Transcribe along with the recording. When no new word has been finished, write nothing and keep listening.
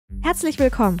Herzlich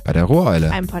willkommen bei der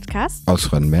Ruhe-Eule, einem Podcast aus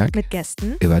Fröndenberg mit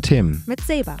Gästen über Themen mit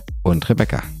Seba und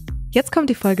Rebecca. Jetzt kommt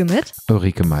die Folge mit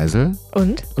Ulrike Meisel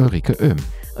und Ulrike Oehm.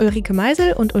 Ulrike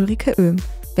Meisel und Ulrike Oehm.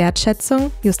 Wertschätzung,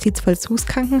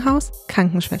 Justizvollzugskrankenhaus,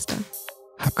 Krankenschwestern.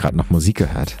 Hab gerade noch Musik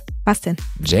gehört. Was denn?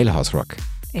 Jailhouse Rock.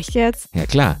 Echt jetzt? Ja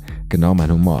klar, genau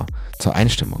mein Humor. Zur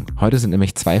Einstimmung. Heute sind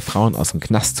nämlich 2 Frauen aus dem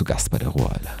Knast zu Gast bei der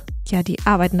Ruhe-Eule. Ja, die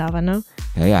arbeiten aber, ne?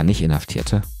 Ja, nicht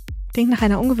Inhaftierte. Klingt nach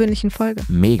einer ungewöhnlichen Folge.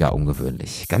 Mega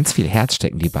ungewöhnlich. Ganz viel Herz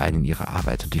stecken die beiden in ihre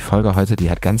Arbeit. Und die Folge heute, die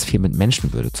hat ganz viel mit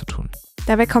Menschenwürde zu tun.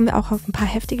 Dabei kommen wir auch auf ein paar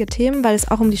heftige Themen, weil es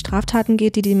auch um die Straftaten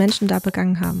geht, die die Menschen da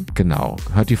begangen haben. Genau.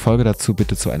 Hört die Folge dazu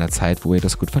bitte zu einer Zeit, wo ihr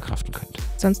das gut verkraften könnt.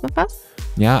 Sonst noch was?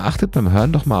 Ja, achtet beim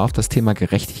Hören doch mal auf das Thema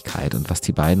Gerechtigkeit und was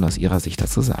die beiden aus ihrer Sicht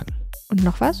dazu sagen. Und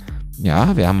noch was?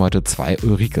 Ja, wir haben heute 2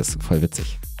 Ulrikes. Voll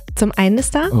witzig. Zum einen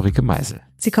ist da Ulrike Meisel.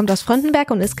 Sie kommt aus Fröndenberg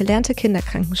und ist gelernte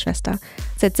Kinderkrankenschwester.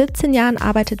 Seit 17 Jahren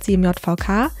arbeitet sie im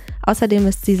JVK. Außerdem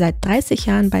ist sie seit 30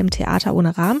 Jahren beim Theater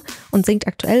ohne Rahmen und singt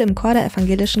aktuell im Chor der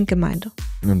evangelischen Gemeinde.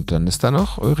 Und dann ist da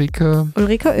noch Ulrike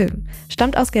Oehme.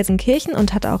 Stammt aus Gelsenkirchen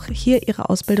und hat auch hier ihre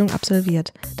Ausbildung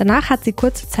absolviert. Danach hat sie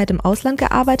kurze Zeit im Ausland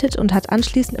gearbeitet und hat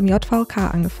anschließend im JVK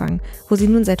angefangen, wo sie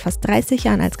nun seit fast 30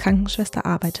 Jahren als Krankenschwester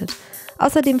arbeitet.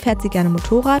 Außerdem fährt sie gerne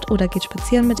Motorrad oder geht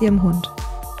spazieren mit ihrem Hund.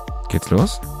 Geht's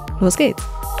los? Los geht's!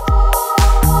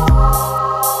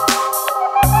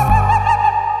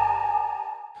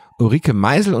 Ulrike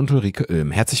Meisel und Ulrike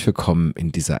Oehm, herzlich willkommen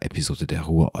in dieser Episode der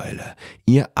Ruhe-Eule.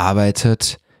 Ihr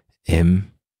arbeitet im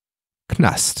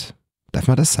Knast. Darf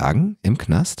man das sagen? Im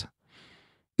Knast?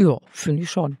 Ja, finde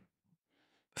ich schon.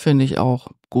 Finde ich auch.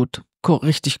 Gut,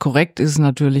 richtig korrekt ist es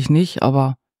natürlich nicht,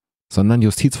 aber... Sondern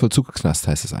Justizvollzugsknast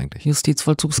heißt es eigentlich.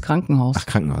 Justizvollzugskrankenhaus. Ach,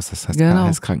 Krankenhaus, das heißt, genau.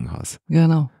 heißt Krankenhaus.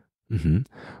 Genau. Mhm.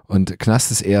 Und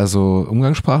Knast ist eher so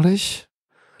umgangssprachlich?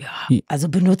 Ja, also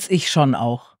benutze ich schon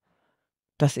auch,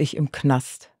 dass ich im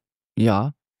Knast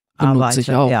Ja, benutze arbeite.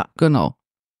 ich auch. Ja. Genau.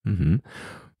 Mhm.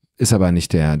 Ist aber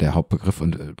nicht der Hauptbegriff.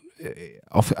 Und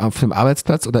auf dem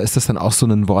Arbeitsplatz, oder ist das dann auch so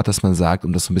ein Wort, das man sagt,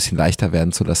 um das so ein bisschen leichter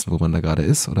werden zu lassen, wo man da gerade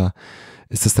ist? Oder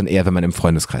ist das dann eher, wenn man im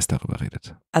Freundeskreis darüber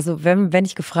redet? Also wenn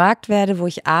ich gefragt werde, wo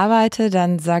ich arbeite,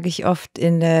 dann sage ich oft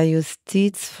in der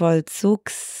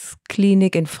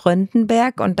Justizvollzugsklinik in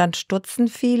Fröndenberg und dann stutzen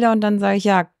viele und dann sage ich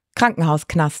ja Krankenhaus,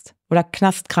 Knast oder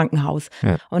Knastkrankenhaus.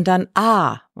 Ja. Und dann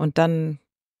und dann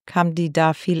kam die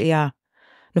da viel eher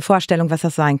eine Vorstellung, was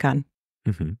das sein kann.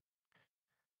 Mhm.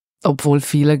 Obwohl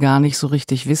viele gar nicht so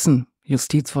richtig wissen.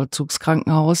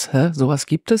 Justizvollzugskrankenhaus, sowas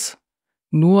gibt es.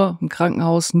 Nur ein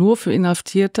Krankenhaus, nur für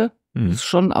Inhaftierte. Ist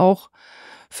schon auch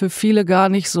für viele gar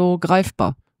nicht so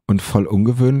greifbar. Und voll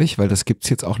ungewöhnlich, weil das gibt's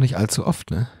jetzt auch nicht allzu oft,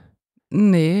 ne?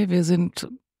 Nee, wir sind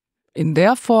in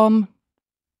der Form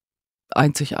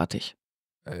einzigartig.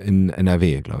 In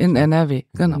NRW, glaube ich. In NRW,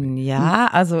 genau. Ja,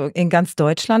 also in ganz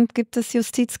Deutschland gibt es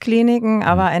Justizkliniken,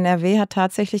 aber NRW hat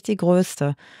tatsächlich die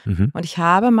größte. Mhm. Und ich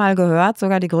habe mal gehört,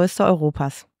 sogar die größte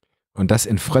Europas. Und das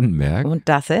in Fröndenberg. Und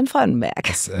das in Fröndenberg.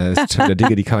 Das ist schon wieder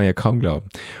Dinge, die kann man ja kaum glauben.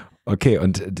 Okay,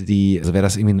 und also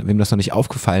wem das noch nicht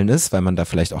aufgefallen ist, weil man da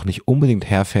vielleicht auch nicht unbedingt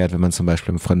herfährt, wenn man zum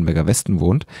Beispiel im Fröndenberger Westen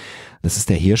wohnt, das ist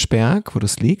der Hirschberg, wo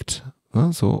das liegt,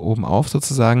 ne, so oben auf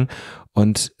sozusagen.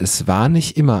 Und es war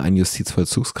nicht immer ein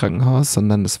Justizvollzugskrankenhaus,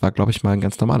 sondern es war, glaube ich, mal ein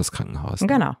ganz normales Krankenhaus. Ne?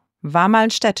 Genau, war mal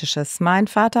ein städtisches. Mein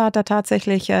Vater hat da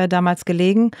tatsächlich damals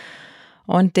gelegen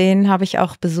und den habe ich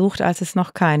auch besucht, als es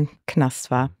noch kein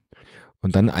Knast war.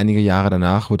 Und dann einige Jahre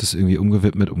danach wurde es irgendwie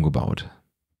umgewidmet, umgebaut.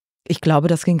 Ich glaube,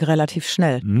 das ging relativ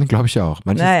schnell. Glaube ich auch.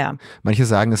 Manche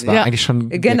sagen, es war eigentlich schon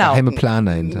der geheime Plan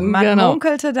dahinter. Man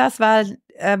munkelte das, weil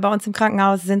bei uns im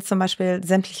Krankenhaus sind zum Beispiel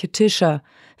sämtliche Tische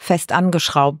fest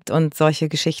angeschraubt und solche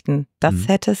Geschichten. Das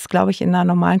hätte es, glaube ich, in einer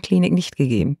normalen Klinik nicht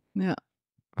gegeben. Ja.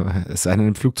 Es sei denn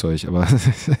im Flugzeug, aber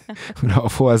oder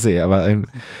auf hoher See. Aber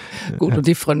Gut, und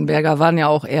die Fröndenberger waren ja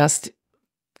auch erst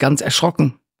ganz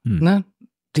erschrocken. Ne?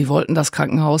 Die wollten das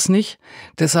Krankenhaus nicht.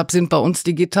 Deshalb sind bei uns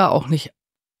die Gitter auch nicht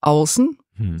außen,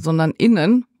 sondern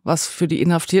innen, was für die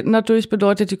Inhaftierten natürlich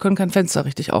bedeutet, die können kein Fenster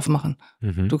richtig aufmachen.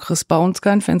 Du kriegst bei uns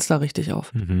kein Fenster richtig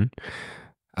auf.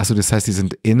 Achso, das heißt, die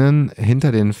sind innen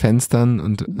hinter den Fenstern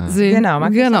und Genau,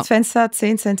 man kriegt das Fenster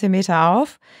 10 Zentimeter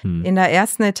auf. In der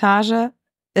ersten Etage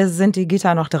sind die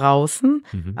Gitter noch draußen,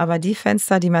 aber die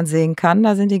Fenster, die man sehen kann,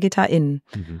 da sind die Gitter innen.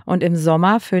 Und im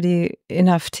Sommer für die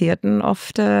Inhaftierten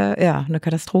oft eine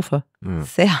Katastrophe. Ja.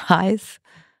 Sehr heiß.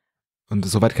 Und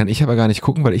soweit kann ich aber gar nicht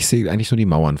gucken, weil ich sehe eigentlich nur die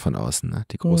Mauern von außen, ne?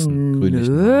 Die großen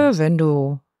grünlichen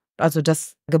Mauern. Also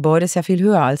das Gebäude ist ja viel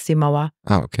höher als die Mauer.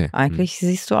 Ah, okay. Eigentlich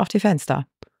siehst du auch die Fenster,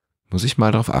 Muss ich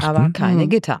mal drauf achten. aber keine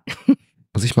Gitter.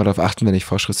 Muss ich mal darauf achten, wenn ich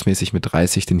vorschriftsmäßig mit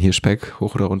 30 den Hirschberg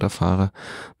hoch oder runter fahre,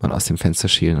 mal aus dem Fenster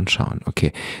schielen und schauen.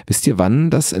 Okay. Wisst ihr, wann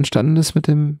das entstanden ist mit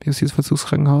dem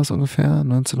Justizvollzugskrankenhaus ungefähr?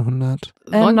 1900?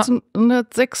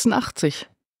 1986.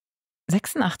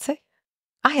 86?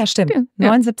 Ach ja, stimmt. Ja.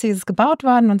 79 ist es gebaut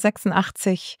worden und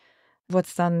 86 wurde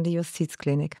es dann die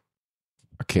Justizklinik.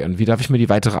 Okay, und wie darf ich mir die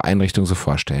weitere Einrichtung so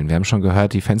vorstellen? Wir haben schon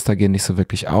gehört, die Fenster gehen nicht so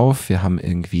wirklich auf. Wir haben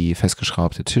irgendwie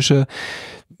festgeschraubte Tische.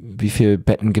 Wie viele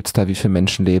Betten gibt es da? Wie viele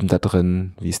Menschen leben da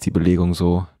drin? Wie ist die Belegung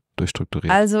so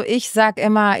durchstrukturiert? Also ich sage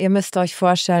immer, ihr müsst euch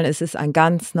vorstellen, es ist ein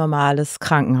ganz normales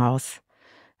Krankenhaus.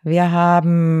 Wir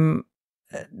haben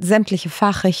sämtliche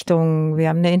Fachrichtungen, wir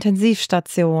haben eine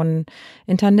Intensivstation,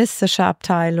 internistische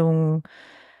Abteilung,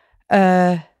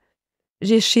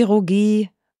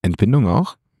 Chirurgie. Entbindung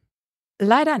auch?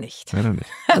 Leider nicht. Leider nicht.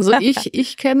 Also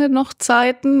ich kenne noch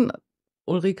Zeiten,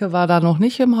 Ulrike war da noch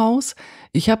nicht im Haus,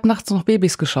 ich habe nachts noch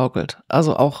Babys geschaukelt,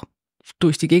 also auch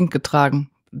durch die Gegend getragen.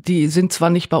 Die sind zwar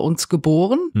nicht bei uns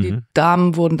geboren, die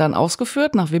Damen wurden dann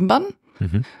ausgeführt nach Wimbern,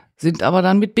 sind aber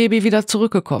dann mit Baby wieder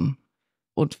zurückgekommen.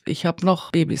 Und ich habe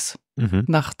noch Babys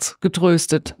nachts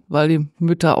getröstet, weil die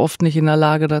Mütter oft nicht in der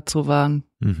Lage dazu waren.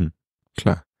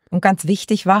 Klar. Und ganz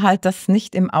wichtig war halt, dass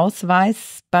nicht im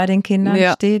Ausweis bei den Kindern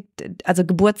steht, also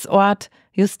Geburtsort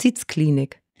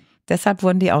Justizklinik. Deshalb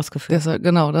wurden die ausgeführt. Deshalb,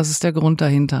 genau, das ist der Grund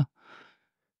dahinter.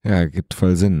 Ja, gibt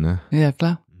voll Sinn, ne? Ja,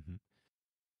 klar.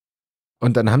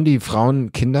 Und dann haben die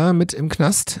Frauen Kinder mit im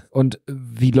Knast. Und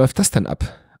wie läuft das dann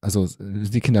ab? Also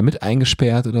sind die Kinder mit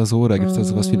eingesperrt oder so? Oder gibt es da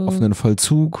sowas wie einen offenen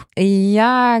Vollzug?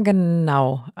 Ja,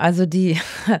 genau. Also die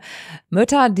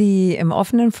Mütter, die im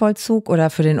offenen Vollzug oder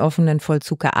für den offenen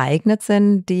Vollzug geeignet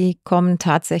sind, die kommen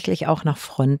tatsächlich auch nach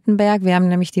Fröndenberg. Wir haben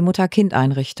nämlich die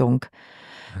Mutter-Kind-Einrichtung.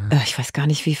 Ich weiß gar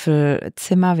nicht, wie viele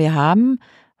Zimmer wir haben.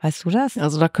 Weißt du das?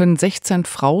 Also da können 16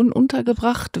 Frauen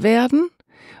untergebracht werden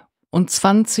und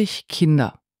 20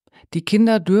 Kinder. Die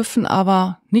Kinder dürfen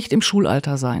aber nicht im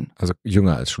Schulalter sein. Also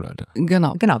jünger als Schulalter.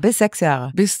 Genau. Genau, bis 6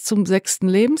 Jahre. Bis zum 6.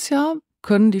 Lebensjahr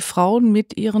können die Frauen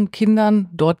mit ihren Kindern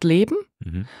dort leben,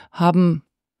 haben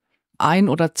 1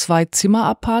 oder 2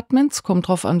 Zimmerapartments, kommt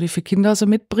drauf an, wie viele Kinder sie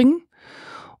mitbringen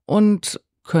und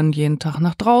können jeden Tag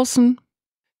nach draußen.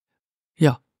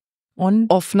 Ja. Und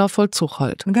offener Vollzug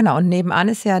halt. Genau, und nebenan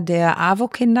ist ja der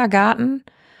AWO-Kindergarten.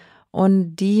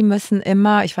 Und die müssen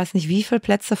immer, ich weiß nicht, wie viele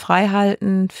Plätze frei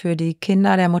halten für die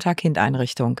Kinder der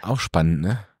Mutter-Kind-Einrichtung. Auch spannend,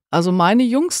 ne? Also meine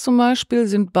Jungs zum Beispiel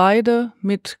sind beide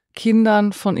mit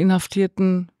Kindern von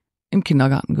Inhaftierten im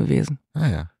Kindergarten gewesen. Ah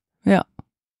ja. Ja.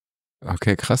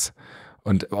 Okay, krass.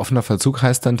 Und offener Vollzug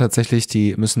heißt dann tatsächlich,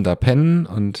 die müssen da pennen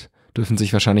und dürfen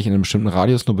sich wahrscheinlich in einem bestimmten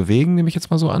Radius nur bewegen, nehme ich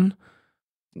jetzt mal so an?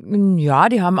 Ja,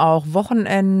 die haben auch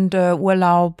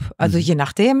Wochenendurlaub, also je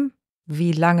nachdem,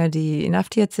 wie lange die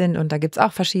inhaftiert sind. Und da gibt es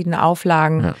auch verschiedene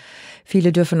Auflagen. Ja.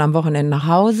 Viele dürfen am Wochenende nach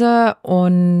Hause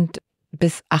und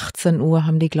bis 18 Uhr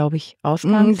haben die, glaube ich,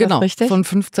 Ausgang. Genau, richtig? Von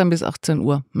 15 bis 18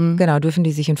 Uhr. Genau, dürfen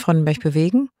die sich in Fröndenberg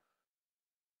bewegen.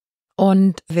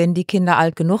 Und wenn die Kinder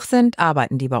alt genug sind,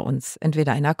 arbeiten die bei uns.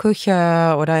 Entweder in der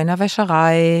Küche oder in der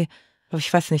Wäscherei.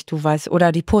 Ich weiß nicht, du weißt,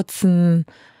 oder die putzen.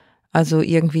 Also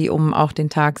irgendwie, um auch den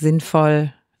Tag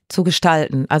sinnvoll zu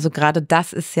gestalten. Also gerade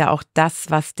das ist ja auch das,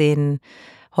 was denen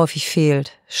häufig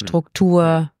fehlt.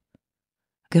 Struktur,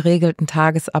 geregelten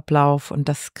Tagesablauf, und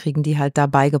das kriegen die halt da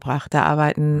beigebracht. Da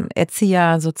arbeiten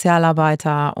Erzieher,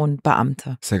 Sozialarbeiter und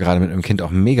Beamte. Ist ja gerade mit einem Kind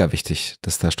auch mega wichtig,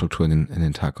 dass da Struktur in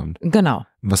den Tag kommt. Genau.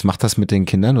 Was macht das mit den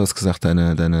Kindern? Du hast gesagt,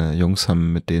 deine Jungs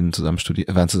haben mit denen zusammen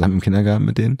waren zusammen im Kindergarten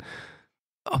mit denen.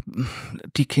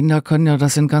 Die Kinder können ja,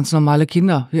 das sind ganz normale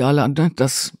Kinder, wie alle anderen.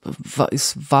 Das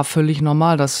war völlig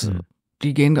normal, dass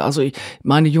die gehen, also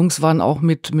meine Jungs waren auch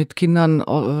mit Kindern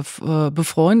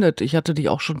befreundet. Ich hatte die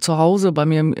auch schon zu Hause bei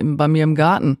mir im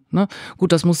Garten. Ne?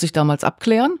 Gut, das musste ich damals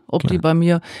abklären, ob die bei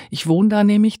mir, ich wohne da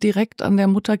nämlich direkt an der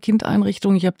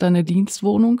Mutter-Kind-Einrichtung, ich habe da eine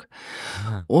Dienstwohnung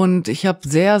und ich habe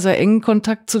sehr, sehr engen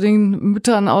Kontakt zu den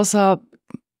Müttern außer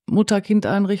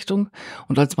Mutter-Kind-Einrichtung.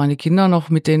 Und als meine Kinder noch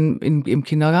mit denen im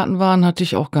Kindergarten waren, hatte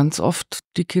ich auch ganz oft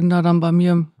die Kinder dann bei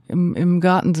mir im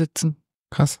Garten sitzen.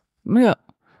 Krass. Ja.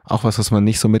 Auch was man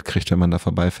nicht so mitkriegt, wenn man da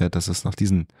vorbeifährt, dass es noch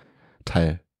diesen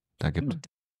Teil da gibt.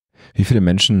 Wie viele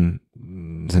Menschen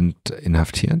sind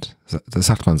inhaftiert? Das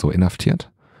sagt man so,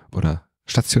 inhaftiert oder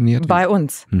stationiert? Bei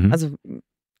uns. Also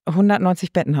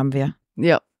 190 Betten haben wir.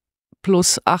 Ja,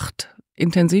 plus 8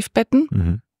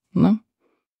 Intensivbetten. Ne?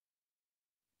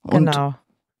 Und genau.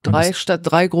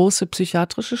 3 große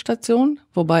psychiatrische Stationen,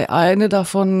 wobei eine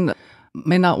davon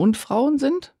Männer und Frauen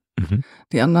sind.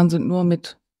 Die anderen sind nur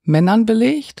mit Männern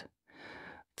belegt.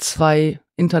 2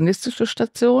 internistische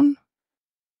Stationen,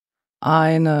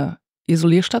 eine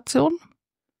Isolierstation,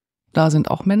 Da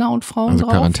sind auch Männer und Frauen also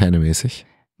drauf. Quarantänemäßig?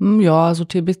 Ja, so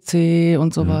TBC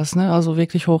und sowas, ne? Also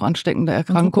wirklich hoch ansteckende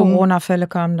Erkrankungen. Corona-Fälle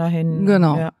kamen dahin.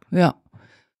 Genau, ja.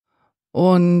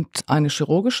 Und eine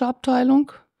chirurgische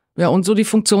Abteilung. Ja, und so die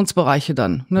Funktionsbereiche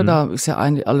dann. Ne? Da ist ja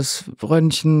alles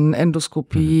Röntgen,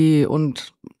 Endoskopie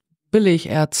und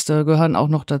Billigärzte gehören auch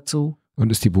noch dazu.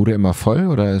 Und ist die Bude immer voll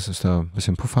oder ist da ein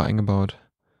bisschen Puffer eingebaut?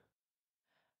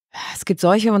 Es gibt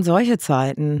solche und solche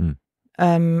Zeiten. Die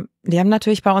haben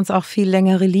natürlich bei uns auch viel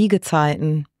längere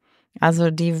Liegezeiten.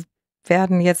 Also die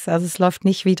werden jetzt, also es läuft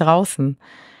nicht wie draußen.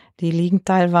 Die liegen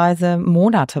teilweise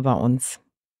Monate bei uns.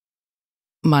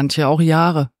 Manche auch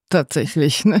Jahre,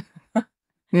 tatsächlich. Ne?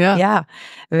 Ja. Ja,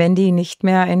 wenn die nicht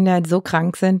mehr so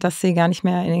krank sind, dass sie gar nicht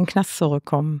mehr in den Knast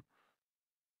zurückkommen.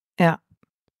 Ja.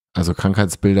 Also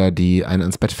Krankheitsbilder, die einen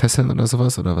ans Bett fesseln oder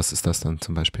sowas? Oder was ist das dann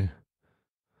zum Beispiel?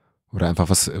 Oder einfach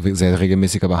was sehr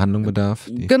regelmäßiger Behandlung bedarf?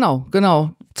 Genau.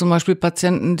 Zum Beispiel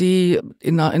Patienten, die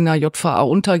in einer JVA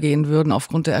untergehen würden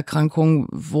aufgrund der Erkrankung,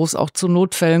 wo es auch zu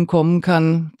Notfällen kommen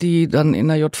kann, die dann in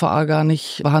der JVA gar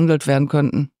nicht behandelt werden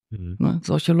könnten. Ne?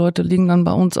 Solche Leute liegen dann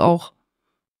bei uns auch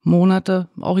Monate,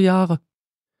 auch Jahre.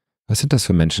 Was sind das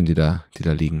für Menschen, die da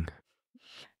liegen?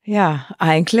 Ja,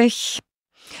 eigentlich,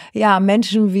 ja,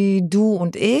 Menschen wie du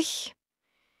und ich,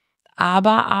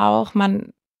 aber auch,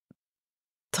 man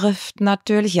trifft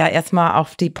natürlich ja erstmal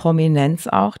auf die Prominenz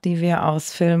auch, die wir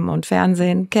aus Film und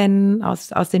Fernsehen kennen, aus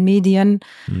den Medien.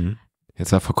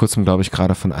 Jetzt war vor kurzem, glaube ich,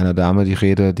 gerade von einer Dame die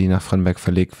Rede, die nach Fröndenberg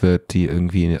verlegt wird, die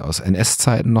irgendwie aus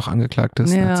NS-Zeiten noch angeklagt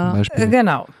ist, ja. Ne, zum Beispiel.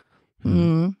 Genau.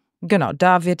 Genau,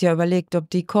 da wird ja überlegt, ob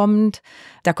die kommt.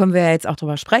 Da können wir ja jetzt auch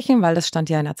drüber sprechen, weil das stand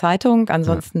ja in der Zeitung.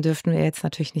 Ansonsten dürften wir jetzt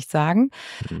natürlich nichts sagen.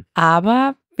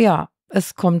 Aber ja,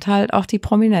 es kommt halt auch die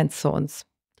Prominenz zu uns.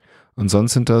 Und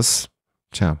sonst sind das,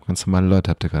 ganz normale Leute,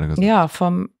 habt ihr gerade gesagt. Ja,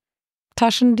 vom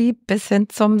Taschendieb bis hin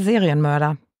zum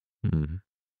Serienmörder. Und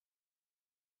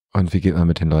wie geht man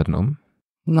mit den Leuten um?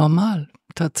 Normal,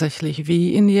 tatsächlich,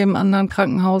 wie in jedem anderen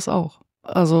Krankenhaus auch.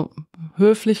 Also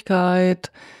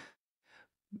Höflichkeit.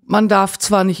 Man darf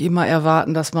zwar nicht immer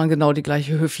erwarten, dass man genau die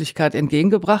gleiche Höflichkeit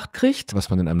entgegengebracht kriegt. Was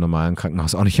man in einem normalen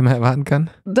Krankenhaus auch nicht immer erwarten kann.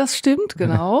 Das stimmt,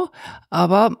 genau.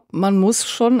 Aber man muss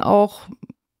schon auch,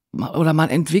 oder man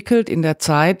entwickelt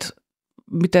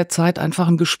mit der Zeit einfach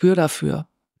ein Gespür dafür.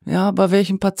 Ja, bei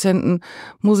welchen Patienten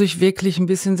muss ich wirklich ein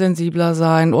bisschen sensibler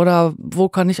sein oder wo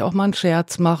kann ich auch mal einen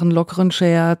Scherz machen, lockeren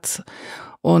Scherz.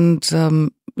 Und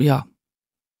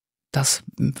das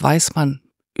weiß man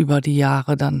über die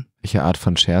Jahre dann. Welche Art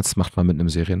von Scherz macht man mit einem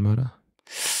Serienmörder?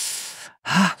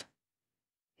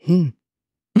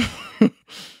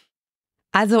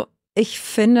 Also ich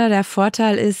finde, der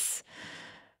Vorteil ist,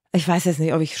 ich weiß jetzt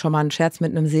nicht, ob ich schon mal einen Scherz mit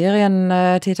einem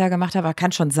Serientäter gemacht habe, aber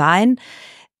kann schon sein.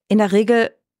 In der Regel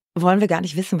wollen wir gar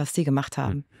nicht wissen, was die gemacht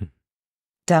haben.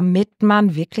 Damit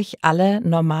man wirklich alle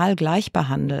normal gleich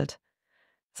behandelt.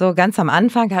 So ganz am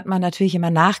Anfang hat man natürlich immer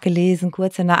nachgelesen,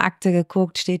 kurz in der Akte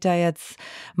geguckt, steht da jetzt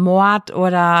Mord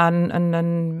oder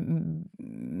ein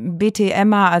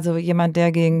BTMer, also jemand,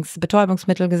 der gegen das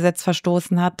Betäubungsmittelgesetz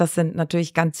verstoßen hat. Das sind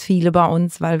natürlich ganz viele bei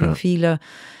uns, weil wir viele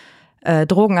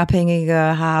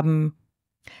Drogenabhängige haben.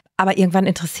 Aber irgendwann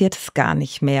interessiert es gar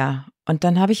nicht mehr. Und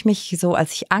dann habe ich mich so,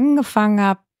 als ich angefangen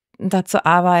habe, da zu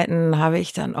arbeiten, habe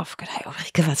ich dann oft gedacht,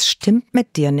 Ulrike, was stimmt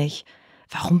mit dir nicht?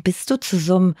 Warum bist du zu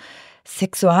so einem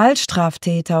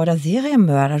Sexualstraftäter oder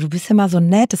Serienmörder? Du bist immer so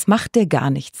nett, das macht dir gar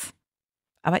nichts.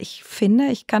 Aber ich finde,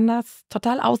 ich kann das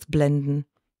total ausblenden.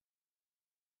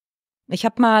 Ich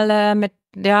habe mal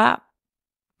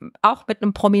auch mit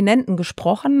einem Prominenten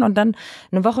gesprochen und dann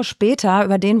eine Woche später,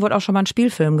 über den wurde auch schon mal ein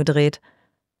Spielfilm gedreht.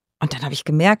 Und dann habe ich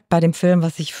gemerkt bei dem Film,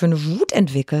 was ich für eine Wut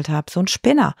entwickelt habe, so ein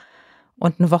Spinner.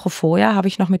 Und eine Woche vorher habe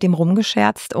ich noch mit dem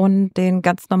rumgescherzt und den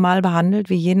ganz normal behandelt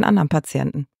wie jeden anderen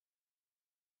Patienten.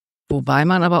 Wobei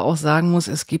man aber auch sagen muss,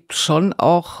 es gibt schon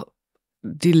auch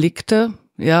Delikte,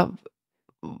 ja,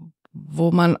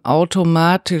 wo man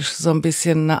automatisch so ein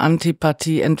bisschen eine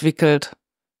Antipathie entwickelt.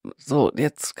 So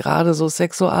jetzt gerade so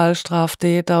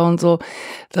Sexualstraftäter und so.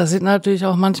 Das sind natürlich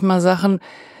auch manchmal Sachen,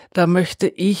 da möchte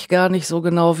ich gar nicht so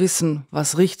genau wissen,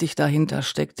 was richtig dahinter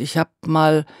steckt. Ich habe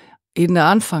mal in der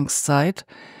Anfangszeit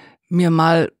mir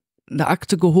mal eine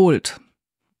Akte geholt,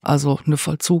 also eine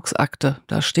Vollzugsakte.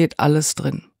 Da steht alles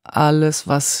drin. Alles,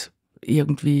 was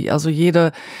irgendwie, also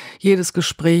jedes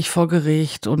Gespräch vor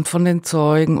Gericht und von den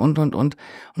Zeugen und. Und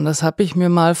das habe ich mir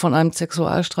mal von einem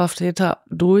Sexualstraftäter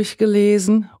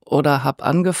durchgelesen oder habe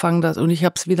angefangen, und ich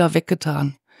habe es wieder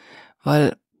weggetan,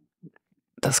 weil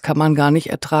das kann man gar nicht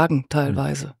ertragen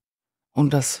teilweise.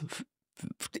 Und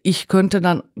ich könnte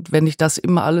dann, wenn ich das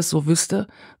immer alles so wüsste,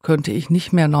 könnte ich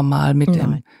nicht mehr normal mit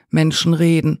dem Menschen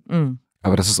reden.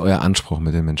 Aber das ist euer Anspruch,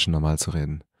 mit den Menschen normal zu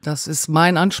reden. Das ist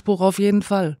mein Anspruch auf jeden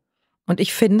Fall. Und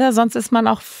ich finde, sonst ist man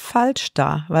auch falsch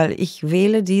da, weil ich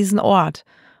wähle diesen Ort.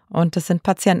 Und das sind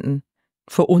Patienten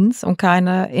für uns und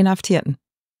keine Inhaftierten.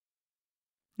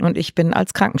 Und ich bin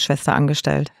als Krankenschwester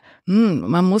angestellt.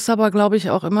 Man muss aber, glaube ich,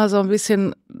 auch immer so ein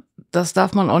bisschen, das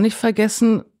darf man auch nicht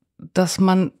vergessen, dass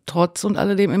man trotz und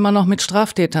alledem immer noch mit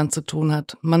Straftätern zu tun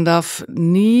hat. Man darf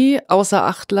nie außer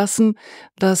Acht lassen,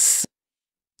 dass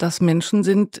das Menschen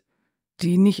sind,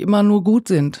 die nicht immer nur gut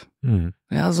sind. Mhm.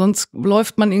 Ja, sonst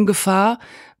läuft man in Gefahr,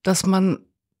 dass man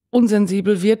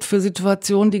unsensibel wird für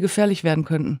Situationen, die gefährlich werden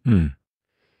könnten. Mhm.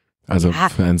 Also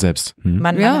für einen selbst.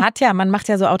 Man macht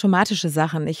ja so automatische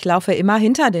Sachen. Ich laufe immer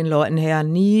hinter den Leuten her,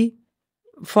 nie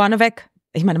vorne weg.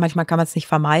 Ich meine, manchmal kann man es nicht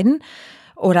vermeiden.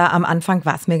 Oder am Anfang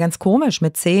war es mir ganz komisch,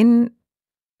 mit 10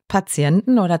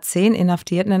 Patienten oder 10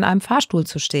 Inhaftierten in einem Fahrstuhl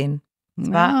zu stehen.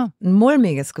 Es war ein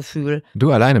mulmiges Gefühl.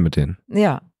 Du alleine mit denen?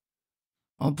 Ja.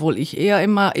 Obwohl ich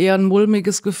immer eher ein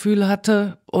mulmiges Gefühl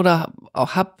hatte oder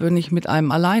auch habe, wenn ich mit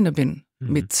einem alleine bin.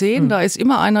 Mit 10, da ist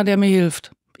immer einer, der mir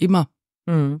hilft. Immer.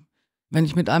 Mhm. Wenn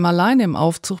ich mit einem alleine im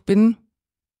Aufzug bin,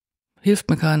 hilft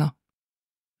mir keiner.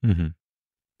 Mhm.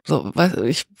 So,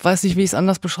 ich weiß nicht, wie ich es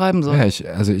anders beschreiben soll. Ja,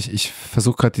 ich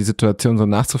versuche gerade die Situation so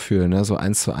nachzufühlen, ne? So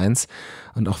 1:1.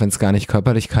 Und auch wenn es gar nicht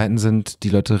Körperlichkeiten sind, die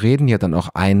Leute reden ja dann auch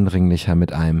eindringlicher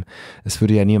mit einem. Es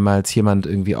würde ja niemals jemand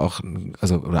irgendwie auch,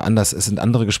 oder anders, es sind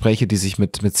andere Gespräche, die sich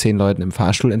mit 10 Leuten im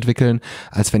Fahrstuhl entwickeln,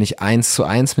 als wenn ich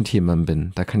 1:1 mit jemandem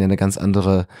bin. Da kann ja eine ganz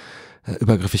andere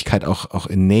Übergriffigkeit auch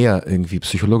in Nähe irgendwie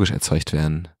psychologisch erzeugt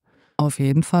werden. Auf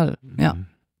jeden Fall, ja.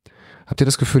 Habt ihr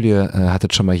das Gefühl, ihr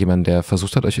hattet schon mal jemanden, der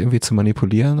versucht hat, euch irgendwie zu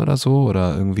manipulieren oder so?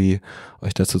 Oder irgendwie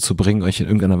euch dazu zu bringen, euch in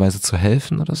irgendeiner Weise zu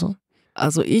helfen oder so?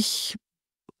 Also ich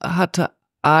hatte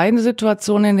eine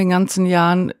Situation in den ganzen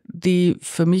Jahren, die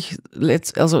für mich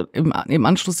im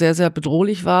Anschluss sehr, sehr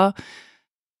bedrohlich war.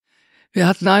 Wir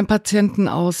hatten einen Patienten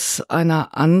aus einem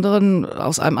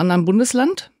anderen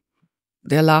Bundesland.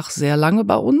 Der lag sehr lange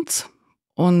bei uns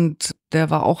und der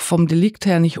war auch vom Delikt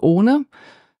her nicht ohne.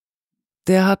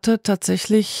 Der hatte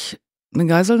tatsächlich eine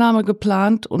Geiselnahme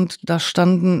geplant und da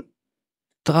standen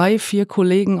 3, 4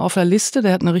 Kollegen auf der Liste.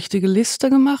 Der hat eine richtige Liste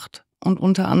gemacht und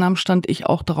unter anderem stand ich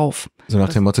auch drauf. So nach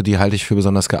dem Motto, die halte ich für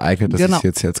besonders geeignet, dass ich sie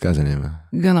jetzt hier als Geisel nehme.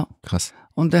 Genau. Krass.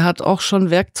 Und der hat auch schon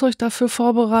Werkzeug dafür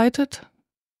vorbereitet.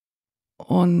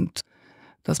 Und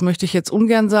das möchte ich jetzt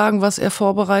ungern sagen, was er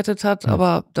vorbereitet hat,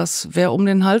 aber das wäre um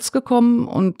den Hals gekommen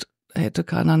und hätte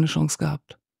keiner eine Chance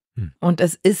gehabt. Und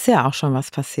es ist ja auch schon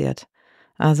was passiert.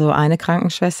 Also eine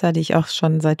Krankenschwester, die ich auch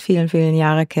schon seit vielen, vielen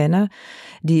Jahren kenne,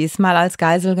 die ist mal als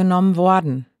Geisel genommen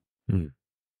worden.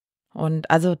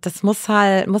 Und also das muss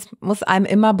einem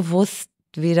immer bewusst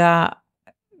wieder,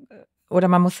 oder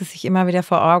man muss es sich immer wieder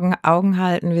vor Augen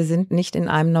halten, wir sind nicht in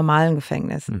einem normalen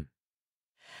Gefängnis.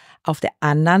 Auf der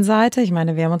anderen Seite, ich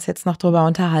meine, wir haben uns jetzt noch drüber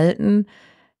unterhalten,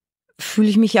 fühle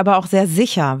ich mich aber auch sehr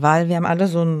sicher, weil wir haben alle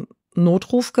so ein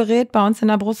Notrufgerät bei uns in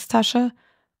der Brusttasche.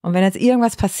 Und wenn jetzt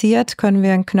irgendwas passiert, können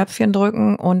wir ein Knöpfchen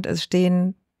drücken und es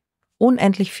stehen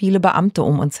unendlich viele Beamte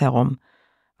um uns herum.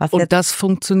 Und das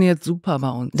funktioniert super bei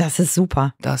uns. Das ist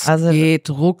super. Das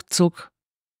geht ruckzuck.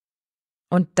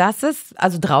 Und das ist,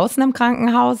 also draußen im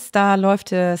Krankenhaus, da läuft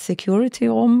Security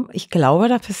rum. Ich glaube,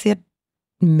 da passiert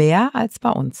mehr als bei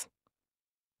uns.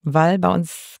 Weil bei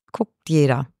uns guckt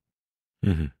jeder.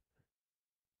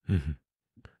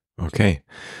 Okay.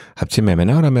 Habt ihr mehr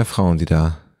Männer oder mehr Frauen, die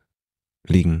da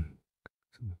liegen,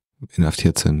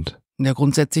 inhaftiert sind? Ja,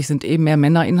 grundsätzlich sind mehr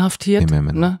Männer inhaftiert. Mehr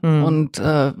Männer. Ne? Und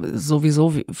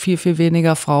sowieso viel, viel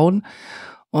weniger Frauen.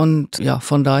 Und ja,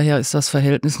 von daher ist das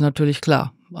Verhältnis natürlich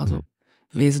klar. Also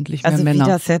wesentlich mehr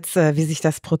Männer. Wie sich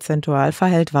das prozentual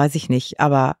verhält, weiß ich nicht.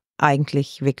 Aber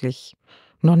eigentlich wirklich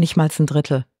noch nicht mal ein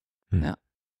Drittel. Ja.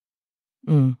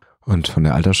 Und von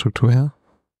der Altersstruktur her?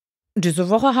 Diese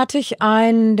Woche hatte ich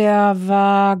einen, der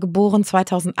war geboren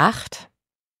 2008.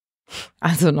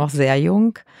 Also noch sehr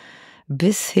jung.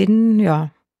 Bis hin,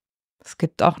 es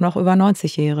gibt auch noch über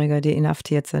 90-Jährige, die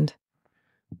inhaftiert sind.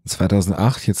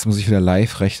 2008, jetzt muss ich wieder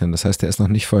live rechnen. Das heißt, der ist noch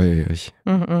nicht volljährig.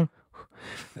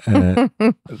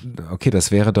 Okay,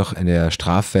 das wäre doch in der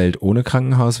Strafwelt ohne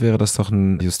Krankenhaus, wäre das doch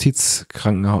ein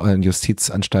Justizkrankenhaus, eine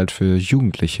Justizanstalt für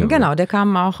Jugendliche. Genau, oder? Der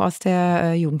kam auch aus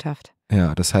der Jugendhaft.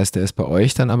 Ja, das heißt, der ist bei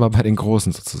euch dann aber bei den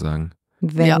Großen sozusagen.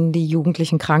 Wenn die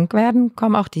Jugendlichen krank werden,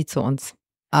 kommen auch die zu uns.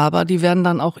 Aber die werden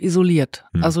dann auch isoliert.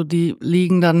 Also die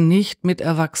liegen dann nicht mit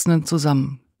Erwachsenen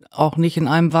zusammen. Auch nicht in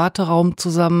einem Warteraum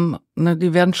zusammen. Ne,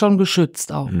 die werden schon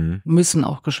geschützt auch. Müssen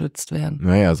auch geschützt werden.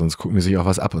 Naja, sonst gucken die sich auch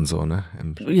was ab und so, ne?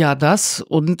 Ja, das.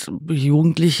 Und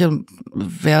Jugendliche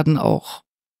werden auch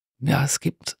ja, es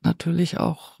gibt natürlich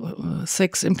auch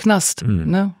Sex im Knast,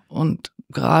 ne? Und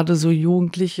gerade so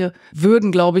Jugendliche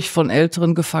würden, glaube ich, von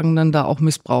älteren Gefangenen da auch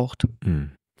missbraucht.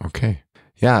 Okay.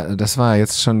 Ja, das war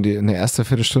jetzt schon eine erste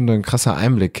Viertelstunde ein krasser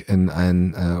Einblick in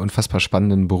einen unfassbar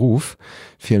spannenden Beruf.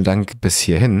 Vielen Dank bis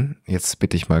hierhin. Jetzt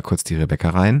bitte ich mal kurz die Rebecca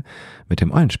rein mit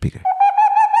dem Eulenspiegel.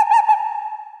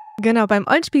 Genau, beim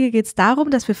Eulenspiegel geht es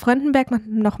darum, dass wir Fröndenberg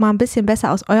noch mal ein bisschen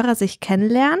besser aus eurer Sicht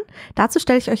kennenlernen. Dazu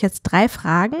stelle ich euch jetzt 3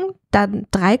 Fragen, dann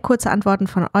 3 kurze Antworten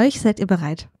von euch. Seid ihr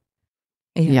bereit?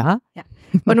 Ja.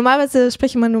 Und normalerweise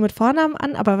spreche ich immer nur mit Vornamen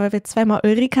an, aber weil wir zweimal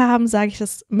Ulrike haben, sage ich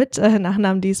das mit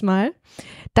Nachnamen diesmal.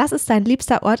 Das ist dein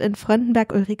liebster Ort in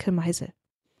Fröndenberg, Ulrike Meisel.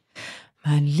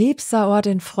 Mein liebster Ort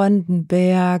in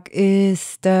Fröndenberg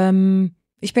ist,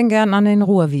 ich bin gern an den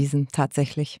Ruhrwiesen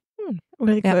tatsächlich.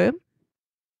 Ulrike Oehme?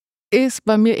 Ist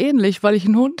bei mir ähnlich, weil ich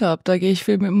einen Hund habe. Da gehe ich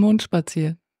viel mit dem Hund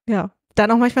spazieren. Ja.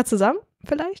 Dann auch manchmal zusammen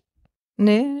vielleicht?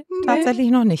 Nee, tatsächlich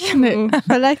noch nicht. Nee,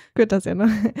 vielleicht wird das ja noch.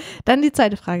 Dann die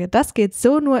zweite Frage. Das geht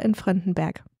so nur in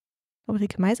Fröndenberg.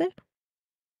 Ulrike Meisel?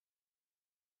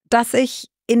 Dass ich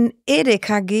in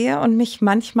Edeka gehe und mich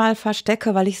manchmal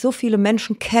verstecke, weil ich so viele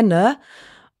Menschen kenne.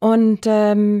 Und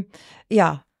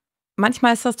ja,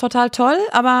 manchmal ist das total toll,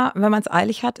 aber wenn man es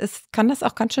eilig hat, kann das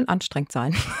auch ganz schön anstrengend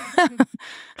sein.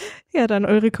 Ja, dann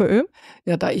Ulrike Oehme.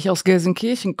 Ja, da ich aus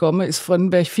Gelsenkirchen komme, ist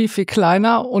Fröndenberg viel, viel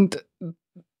kleiner und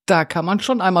da kann man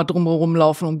schon einmal drumherum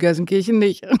laufen, um Gelsenkirchen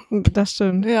nicht. Das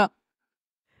stimmt. Ja.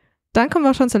 Dann kommen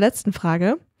wir schon zur letzten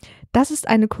Frage. Das ist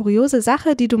eine kuriose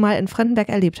Sache, die du mal in Fröndenberg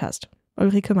erlebt hast.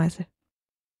 Ulrike Meisel.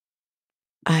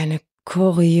 Eine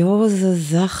kuriose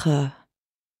Sache.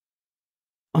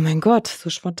 Oh mein Gott, so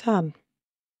spontan.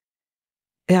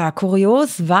 Ja,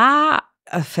 kurios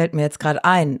fällt mir jetzt gerade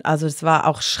ein. Also es war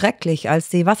auch schrecklich, als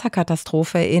die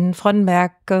Wasserkatastrophe in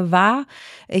Fröndenberg war.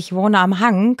 Ich wohne am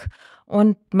Hang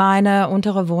und meine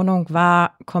untere Wohnung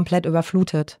war komplett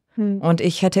überflutet. Und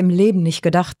ich hätte im Leben nicht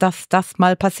gedacht, dass das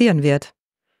mal passieren wird.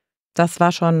 Das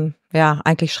war schon, ja,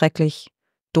 eigentlich schrecklich,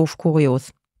 doof,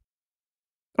 kurios.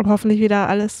 Und hoffentlich wieder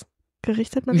alles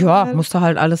gerichtet? Ja, musste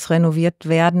halt alles renoviert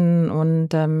werden und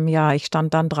ja, ich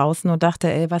stand dann draußen und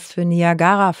dachte, ey, was für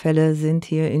Niagara-Fälle sind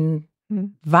hier in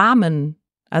Warmen.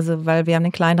 Also, weil wir haben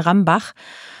einen kleinen Rammbach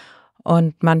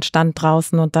und man stand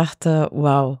draußen und dachte,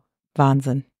 wow,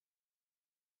 Wahnsinn.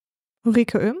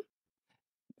 Ulrike Oehme?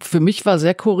 Für mich war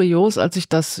sehr kurios, als ich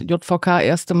das JVK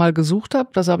erste Mal gesucht habe.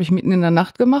 Das habe ich mitten in der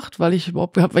Nacht gemacht, weil ich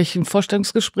ein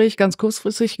Vorstellungsgespräch ganz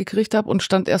kurzfristig gekriegt habe und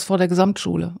stand erst vor der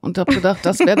Gesamtschule und habe gedacht,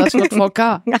 das wäre das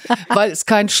JVK, weil es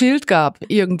kein Schild gab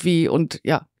irgendwie. Und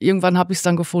ja, irgendwann habe ich es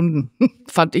dann gefunden.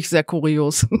 Fand ich sehr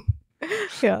kurios.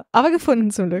 Ja, aber gefunden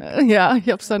zum Glück. Ja,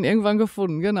 ich habe es dann irgendwann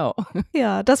gefunden, genau.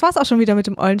 Ja, das war's auch schon wieder mit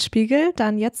dem Eulenspiegel.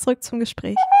 Dann jetzt zurück zum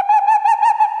Gespräch.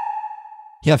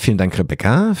 Ja, vielen Dank,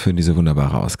 Rebecca, für diese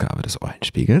wunderbare Ausgabe des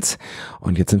Eulenspiegels.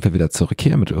 Und jetzt sind wir wieder zurück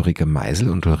hier mit Ulrike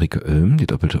Meisel und Ulrike Oehme, die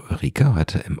doppelte Ulrike,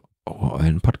 heute im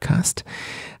Ruhe-Eulen-Podcast.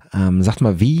 Sagt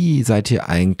mal, wie seid ihr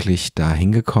eigentlich da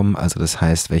hingekommen? Also das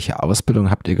heißt, welche Ausbildung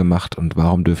habt ihr gemacht und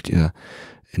warum dürft ihr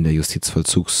in der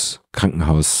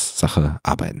Justizvollzugskrankenhaus-Sache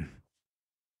arbeiten?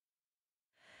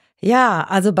 Ja,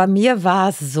 also bei mir war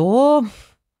es so,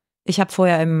 ich habe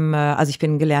vorher ich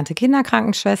bin gelernte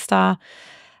Kinderkrankenschwester,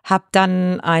 habe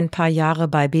dann ein paar Jahre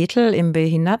bei Bethel im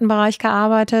Behindertenbereich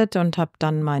gearbeitet und habe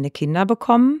dann meine Kinder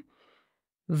bekommen,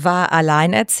 war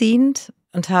alleinerziehend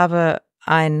und habe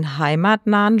einen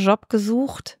heimatnahen Job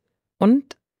gesucht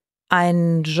und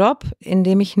einen Job, in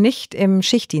dem ich nicht im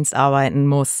Schichtdienst arbeiten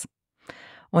muss.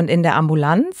 Und in der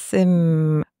Ambulanz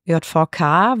im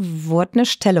JVK wurde eine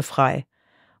Stelle frei.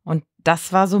 Und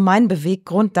das war so mein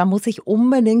Beweggrund, da muss ich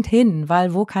unbedingt hin,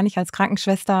 weil wo kann ich als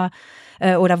Krankenschwester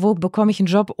oder wo bekomme ich einen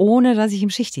Job, ohne dass ich im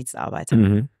Schichtdienst arbeite?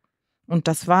 Mhm. Und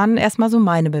das waren erstmal so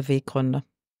meine Beweggründe.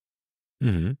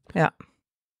 Mhm. Ja.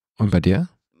 Und bei dir?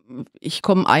 Ich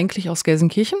komme eigentlich aus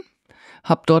Gelsenkirchen,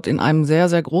 habe dort in einem sehr,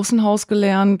 sehr großen Haus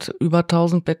gelernt, über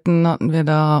 1000 Betten hatten wir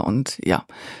da und ja,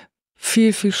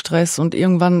 viel, viel Stress und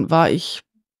irgendwann war ich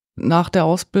nach der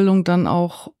Ausbildung dann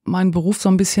auch meinen Beruf so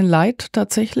ein bisschen leid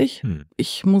tatsächlich.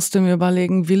 Ich musste mir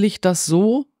überlegen, will ich das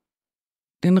so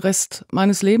den Rest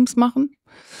meines Lebens machen?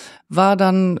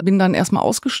 Bin dann erstmal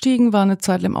ausgestiegen, war eine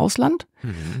Zeit im Ausland,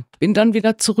 bin dann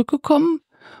wieder zurückgekommen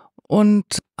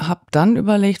und habe dann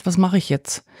überlegt, was mache ich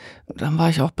jetzt? Dann war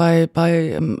ich auch bei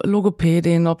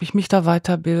Logopädin, ob ich mich da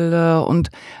weiterbilde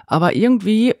aber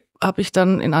irgendwie habe ich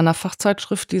dann in einer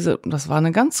Fachzeitschrift das war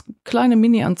eine ganz kleine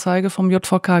Mini-Anzeige vom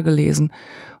JVK gelesen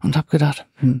und habe gedacht,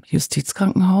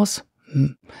 Justizkrankenhaus,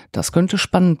 das könnte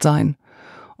spannend sein.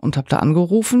 Und habe da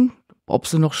angerufen ob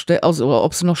sie noch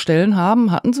Stellen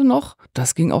haben, hatten sie noch.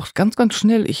 Das ging auch ganz, ganz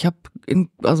schnell. Ich habe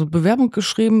Bewerbung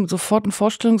geschrieben, sofort ein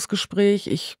Vorstellungsgespräch.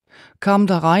 Ich kam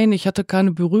da rein, ich hatte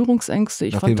keine Berührungsängste.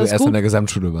 Nachdem du erst in der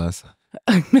Gesamtschule warst.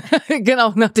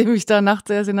 Genau, nachdem ich da nachts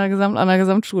erst an der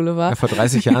Gesamtschule war. Ja, vor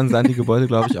 30 Jahren sahen die Gebäude,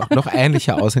 glaube ich, auch noch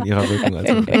ähnlicher aus in ihrer Wirkung als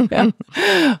heute.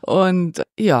 Und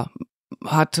ja,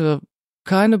 hatte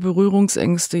keine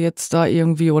Berührungsängste jetzt da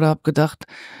irgendwie oder habe gedacht,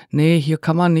 nee, hier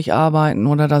kann man nicht arbeiten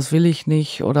oder das will ich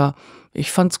nicht oder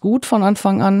ich fand's gut von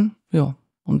Anfang an, ja.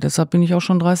 Und deshalb bin ich auch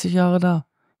schon 30 Jahre da.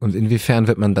 Und inwiefern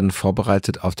wird man dann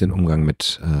vorbereitet auf den Umgang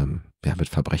mit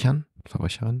Verbrechern,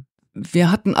 Verbrecherinnen?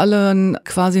 Wir hatten alle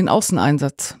quasi einen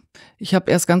Außeneinsatz. Ich habe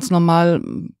erst ganz normal,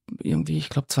 irgendwie, ich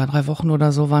glaube 2-3 Wochen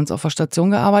oder so waren es auf der Station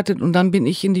gearbeitet und dann bin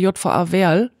ich in die JVA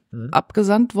Werl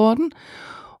abgesandt worden.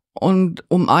 Und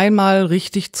um einmal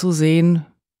richtig zu sehen,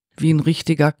 wie ein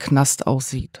richtiger Knast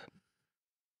aussieht.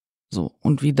 So,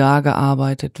 und wie da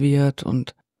gearbeitet wird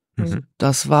und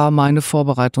das war meine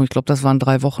Vorbereitung. Ich glaube, das waren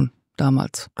 3 Wochen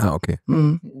damals. Ah, okay.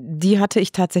 Die hatte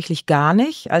ich tatsächlich gar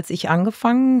nicht. Als ich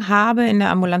angefangen habe, in der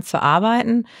Ambulanz zu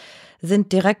arbeiten,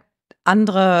 sind direkt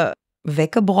andere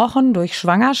weggebrochen durch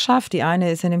Schwangerschaft. Die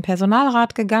eine ist in den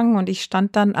Personalrat gegangen und ich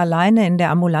stand dann alleine in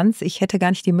der Ambulanz. Ich hätte gar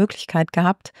nicht die Möglichkeit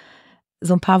gehabt,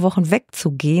 so ein paar Wochen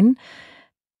wegzugehen.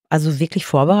 Also wirklich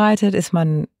vorbereitet ist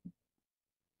man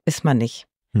nicht.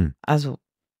 Also,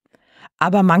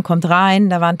 aber man kommt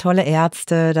rein, da waren tolle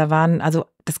Ärzte, da waren also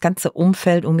das ganze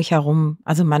Umfeld um mich herum.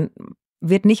 Also man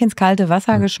wird nicht ins kalte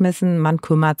Wasser geschmissen, man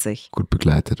kümmert sich. Gut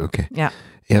begleitet, okay. Ja.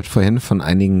 Ihr habt vorhin von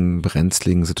einigen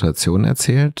brenzligen Situationen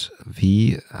erzählt.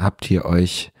 Wie habt ihr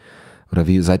euch oder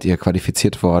wie seid ihr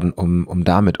qualifiziert worden, um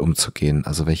damit umzugehen?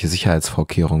 Also welche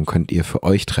Sicherheitsvorkehrungen könnt ihr für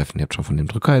euch treffen? Ihr habt schon von dem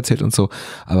Drücker erzählt und so,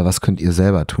 aber was könnt ihr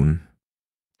selber tun?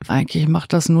 Eigentlich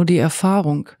macht das nur die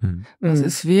Erfahrung. Das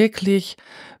ist wirklich,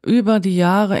 über die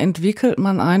Jahre entwickelt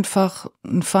man einfach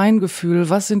ein Feingefühl.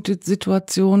 Was sind die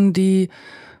Situationen, die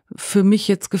für mich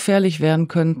jetzt gefährlich werden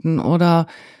könnten? Oder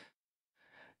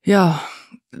ja,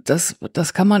 das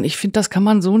kann man, ich finde, das kann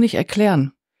man so nicht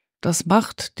erklären. Das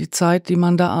macht die Zeit, die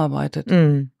man da arbeitet.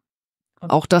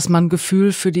 Auch, dass man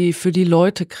Gefühl für die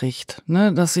Leute kriegt,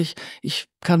 ne, dass ich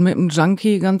kann mit einem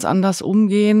Junkie ganz anders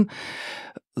umgehen,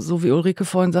 so wie Ulrike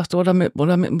vorhin sagte, oder mit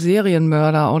einem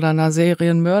Serienmörder oder einer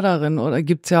Serienmörderin oder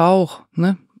gibt's ja auch,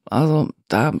 ne? Also,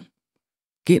 da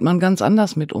geht man ganz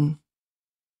anders mit um.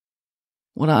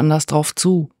 Oder anders drauf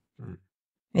zu.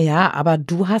 Ja, aber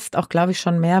du hast auch, glaube ich,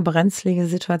 schon mehr brenzlige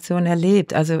Situationen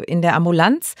erlebt. Also in der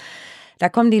Ambulanz, da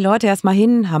kommen die Leute erstmal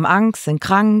hin, haben Angst, sind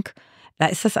krank. Da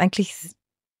ist das eigentlich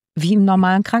wie im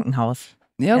normalen Krankenhaus.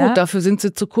 Ja gut, dafür sind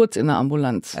sie zu kurz in der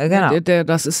Ambulanz. Genau.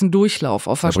 Das ist ein Durchlauf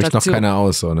auf der Station. Da bricht noch keiner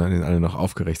aus, so, ne? Die sind alle noch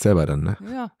aufgeregt selber dann,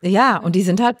 ne? Ja, und die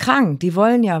sind halt krank, die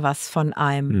wollen ja was von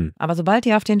einem. Aber sobald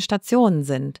die auf den Stationen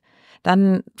sind,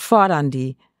 dann fordern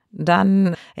die.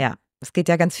 Dann, ja, es geht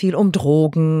ja ganz viel um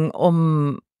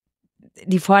Drogen,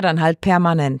 die fordern halt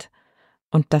permanent.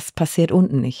 Und das passiert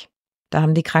unten nicht. Da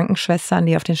haben die Krankenschwestern,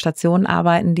 die auf den Stationen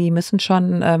arbeiten, die müssen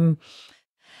schon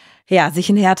sich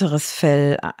ein härteres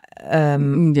Fell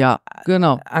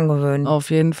angewöhnen. Auf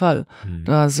jeden Fall.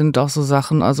 Da sind auch so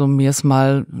Sachen, also mir ist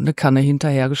mal eine Kanne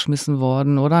hinterhergeschmissen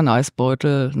worden oder ein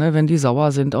Eisbeutel, ne, wenn die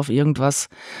sauer sind auf irgendwas,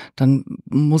 dann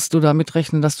musst du damit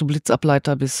rechnen, dass du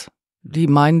Blitzableiter bist. Die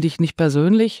meinen dich nicht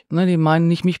persönlich, ne, die meinen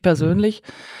nicht mich persönlich,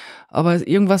 aber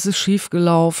irgendwas ist schief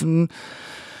gelaufen.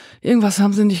 Irgendwas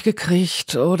haben sie nicht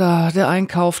gekriegt oder der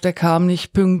Einkauf, der kam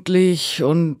nicht pünktlich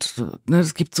und ne,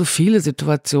 es gibt so viele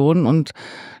Situationen und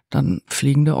dann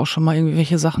fliegen da auch schon mal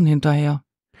irgendwelche Sachen hinterher.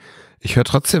 Ich höre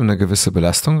trotzdem eine gewisse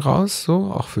Belastung raus,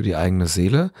 so auch für die eigene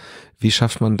Seele. Wie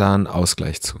schafft man da einen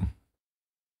Ausgleich zu?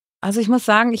 Also ich muss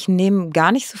sagen, ich nehme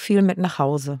gar nicht so viel mit nach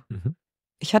Hause.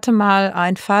 Ich hatte mal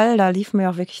einen Fall, da liefen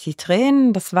mir auch wirklich die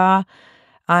Tränen. Das war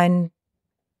ein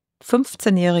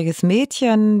 15-jähriges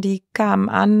Mädchen, die kam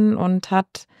an und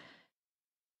hat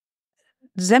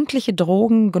sämtliche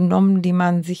Drogen genommen,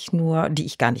 die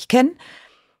ich gar nicht kenne.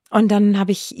 Und dann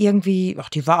habe ich irgendwie,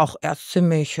 die war auch erst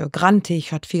ziemlich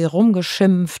grantig, hat viel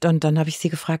rumgeschimpft und dann habe ich sie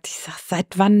gefragt, ich sag,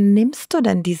 seit wann nimmst du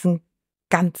denn diesen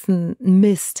ganzen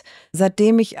Mist?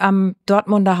 Seitdem ich am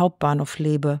Dortmunder Hauptbahnhof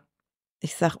lebe.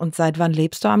 Ich sag, und seit wann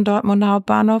lebst du am Dortmunder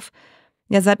Hauptbahnhof?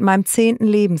 Ja, seit meinem 10.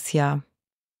 Lebensjahr.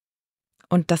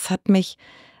 Und das hat mich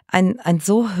ein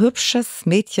so hübsches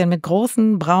Mädchen mit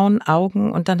großen braunen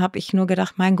Augen. Und dann habe ich nur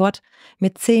gedacht, mein Gott,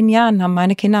 mit 10 Jahren haben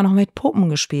meine Kinder noch mit Puppen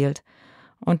gespielt.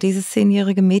 Und dieses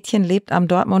 10-jährige Mädchen lebt am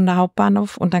Dortmunder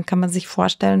Hauptbahnhof. Und dann kann man sich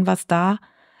vorstellen, was da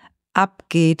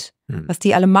abgeht, was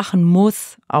die alle machen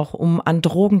muss, auch um an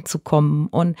Drogen zu kommen.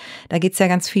 Und da geht es ja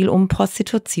ganz viel um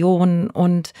Prostitution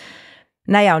und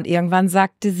Naja, und irgendwann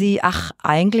sagte sie, ach,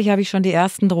 eigentlich habe ich schon die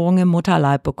ersten Drohungen im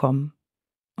Mutterleib bekommen.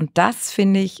 Und das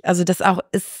finde ich, also das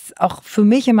ist auch für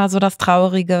mich immer so das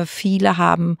Traurige. Viele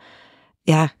haben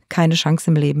ja keine Chance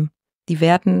im Leben. Die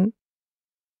werden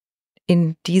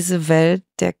in diese Welt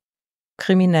der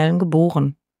Kriminellen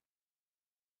geboren.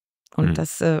 Und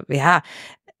das,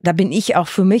 da bin ich auch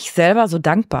für mich selber so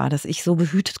dankbar, dass ich so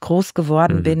behütet groß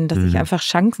geworden bin, dass ich einfach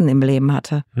Chancen im Leben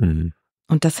hatte.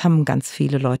 Und das haben ganz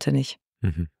viele Leute nicht.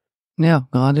 Ja,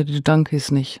 gerade die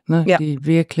Junkies nicht, ne? Ja. Die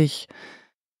wirklich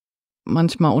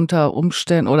manchmal unter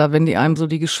Umständen oder wenn die einem so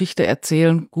die Geschichte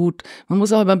erzählen, gut, man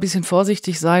muss auch immer ein bisschen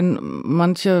vorsichtig sein.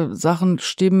 Manche Sachen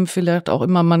stimmen vielleicht auch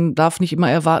immer, man darf nicht immer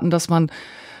erwarten, dass man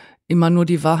immer nur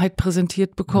die Wahrheit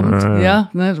präsentiert bekommt. Ja,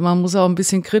 ne? Man muss auch ein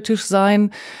bisschen kritisch sein,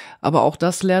 aber auch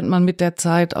das lernt man mit der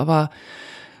Zeit. Aber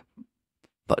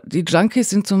die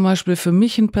Junkies sind zum Beispiel für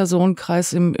mich ein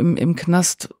Personenkreis im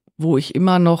Knast, wo ich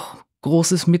immer noch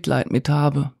großes Mitleid mit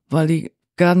habe, weil die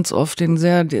ganz oft in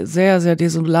sehr, sehr, sehr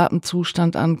desolaten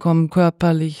Zustand ankommen,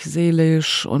 körperlich,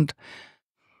 seelisch und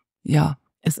ja.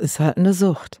 Es ist halt eine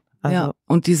Sucht. Also. Ja,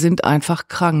 und die sind einfach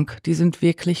krank, die sind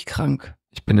wirklich krank.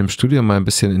 Ich bin im Studium mal ein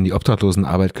bisschen in die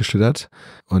Obdachlosenarbeit geschlittert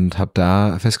und habe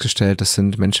da festgestellt, das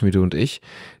sind Menschen wie du und ich,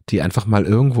 die einfach mal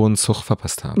irgendwo einen Zug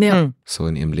verpasst haben. Ja. So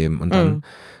in ihrem Leben. Und dann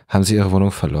haben sie ihre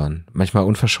Wohnung verloren. Manchmal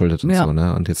unverschuldet und so,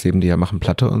 ne? Und jetzt leben die ja, machen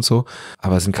Platte und so,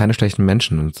 aber sind keine schlechten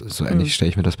Menschen. Und so ähnlich stelle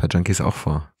ich mir das bei Junkies auch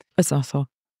vor. Ist auch so.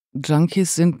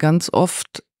 Junkies sind ganz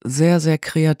oft sehr, sehr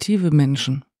kreative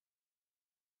Menschen.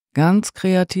 Ganz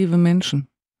kreative Menschen.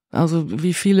 Also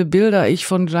wie viele Bilder ich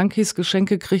von Junkies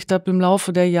Geschenke gekriegt habe im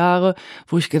Laufe der Jahre,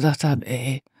 wo ich gedacht habe,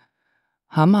 ey,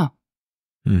 Hammer.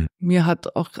 Mir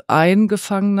hat auch ein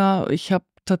Gefangener, ich habe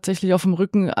tatsächlich auf dem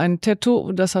Rücken ein Tattoo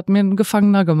und das hat mir ein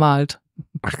Gefangener gemalt.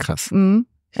 Ach krass.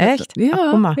 Echt? Ja.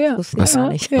 Ach, guck mal, ja. das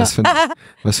wusste ich gar nicht.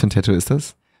 Was für ein Tattoo ist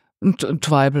das? Ein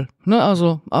Tweibel, ne?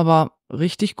 Also, aber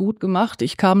richtig gut gemacht.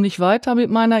 Ich kam nicht weiter mit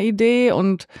meiner Idee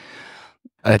und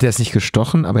Er hat es nicht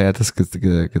gestochen, aber er hat es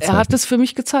gezeichnet. er hat es für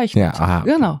mich gezeichnet. Ja, aha,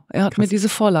 okay. Genau. Er hat Krass. mir diese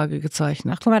Vorlage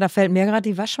gezeichnet. Ach, guck mal, da fällt mir gerade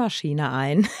die Waschmaschine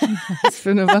ein. Was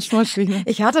für eine Waschmaschine.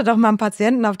 Ich hatte doch mal einen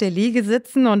Patienten auf der Liege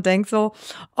sitzen und denk so,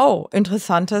 oh,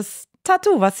 interessantes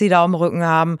Tattoo, was Sie da am Rücken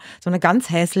haben. So eine ganz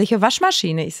hässliche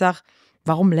Waschmaschine. Ich sag,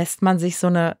 warum lässt man sich so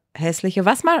eine hässliche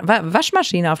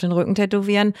Waschmaschine auf den Rücken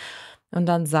tätowieren? Und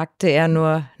dann sagte er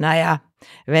nur, naja,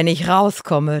 wenn ich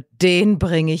rauskomme, den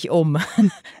bringe ich um.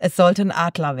 Es sollte ein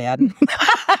Adler werden.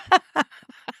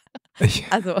 Ich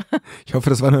hoffe,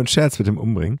 das war nur ein Scherz mit dem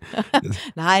Umbringen.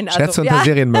 Nein, also Scherze unter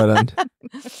Serienmördern.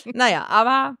 Naja,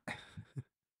 aber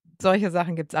solche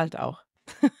Sachen gibt's halt auch.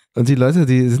 Und die Leute,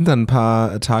 die sind dann ein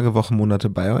paar Tage, Wochen, Monate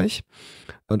bei euch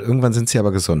und irgendwann sind sie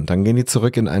aber gesund. Dann gehen die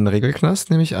zurück in einen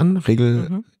Regelknast, nehme ich an,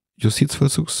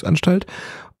 Justizvollzugsanstalt.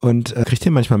 Und kriegt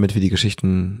ihr manchmal mit, wie die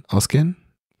Geschichten ausgehen?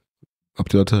 Ob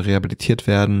die Leute rehabilitiert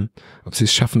werden, ob sie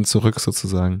es schaffen zurück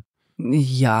sozusagen?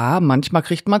 Ja, manchmal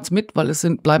kriegt man es mit, weil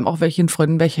bleiben auch welche in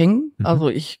Fröndenberg hängen. Also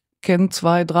ich kenne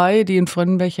 2, 3, die in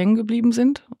Fröndenberg hängen geblieben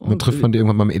sind. Und trifft man die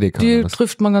irgendwann beim Edeka? Die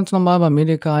trifft man ganz normal beim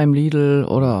Edeka, im Lidl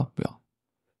oder ja.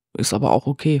 Ist aber auch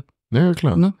okay. Ja,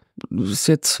 klar. Ne?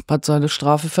 Hat seine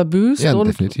Strafe verbüßt. Ja,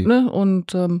 definitiv. Ne?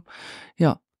 Und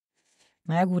ja.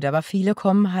 Na gut, aber viele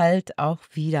kommen halt auch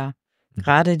wieder.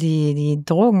 Gerade die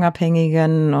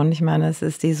Drogenabhängigen und ich meine, es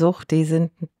ist die Sucht,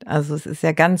 also es ist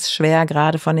ja ganz schwer,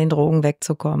 gerade von den Drogen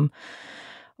wegzukommen.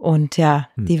 Und ja,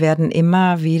 die werden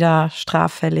immer wieder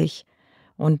straffällig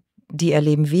und die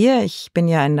erleben wir. Ich bin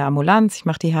ja in der Ambulanz, ich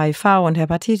mache die HIV- und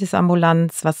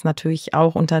Hepatitis-Ambulanz, was natürlich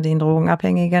auch unter den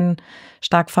Drogenabhängigen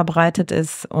stark verbreitet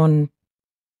ist und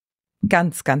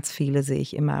ganz, ganz viele sehe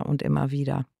ich immer und immer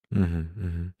wieder.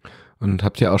 Und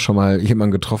habt ihr auch schon mal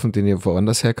jemanden getroffen, den ihr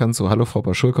woanders her kannt? So, hallo Frau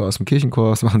Paschulke aus dem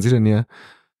Kirchenchor, was machen Sie denn hier?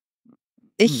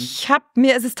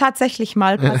 Mir ist es tatsächlich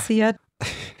mal passiert.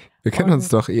 Wir kennen uns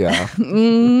doch eher.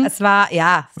 Es war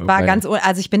ganz,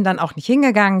 also ich bin dann auch nicht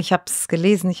hingegangen, ich habe es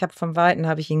gelesen, vom Weiten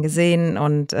habe ich ihn gesehen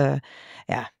und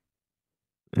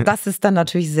das ist dann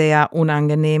natürlich sehr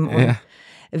unangenehm und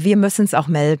wir müssen es auch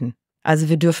melden. Also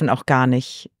wir dürfen auch gar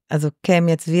nicht. Also käme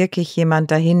jetzt wirklich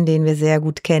jemand dahin, den wir sehr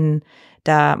gut kennen,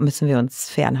 da müssen wir uns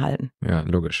fernhalten. Ja,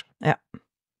 logisch. Ja.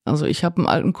 Also ich habe einen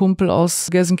alten Kumpel aus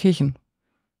Gelsenkirchen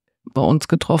bei uns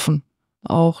getroffen.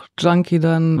 Auch Junkie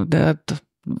dann, der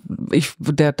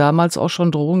hat damals auch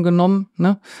schon Drogen genommen,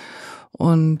 ne?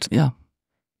 Und ja,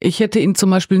 ich hätte ihn zum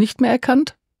Beispiel nicht mehr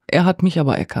erkannt. Er hat mich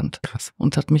aber erkannt. Krass.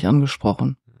 Und hat mich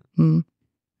angesprochen.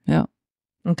 Ja.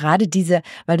 Und gerade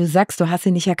weil du sagst, du hast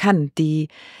sie nicht erkannt, die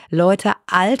Leute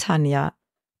altern ja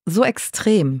so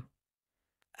extrem.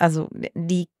 Also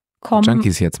die kommen.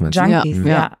 Junkies jetzt meinst du? Junkies,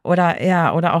 ja.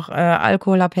 Oder auch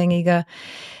Alkoholabhängige,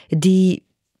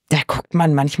 da guckt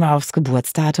man manchmal aufs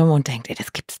Geburtsdatum und denkt, ey,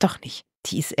 das gibt's doch nicht.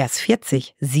 Die ist erst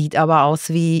 40, sieht aber aus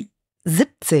wie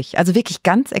 70, also wirklich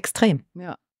ganz extrem.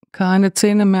 Ja, keine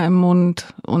Zähne mehr im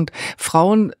Mund und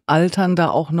Frauen altern da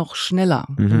auch noch schneller.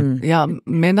 Mhm. Ja,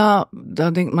 Männer, da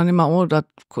denkt man immer, oh,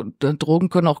 Drogen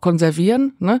können auch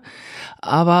konservieren, ne?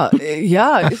 Aber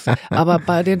aber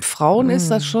bei den Frauen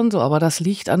ist das schon so, aber das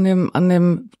liegt an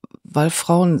dem, weil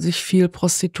Frauen sich viel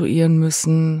prostituieren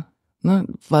müssen, ne?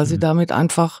 Weil sie damit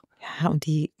einfach. Ja, und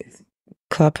die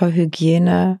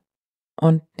Körperhygiene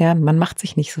und ja, man macht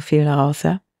sich nicht so viel daraus,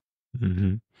 ja.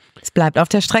 Mhm. Es bleibt auf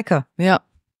der Strecke. Ja.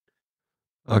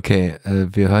 Okay,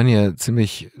 wir hören hier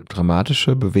ziemlich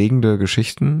dramatische, bewegende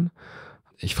Geschichten.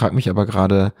 Ich frage mich aber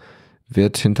gerade,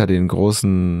 wird hinter den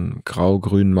großen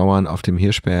grau-grünen Mauern auf dem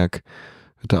Hirschberg,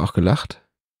 wird da auch gelacht?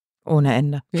 Ohne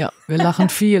Ende. Ja, wir lachen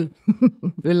viel.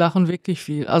 Wir lachen wirklich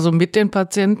viel. Also mit den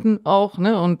Patienten auch,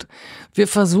 ne? Und wir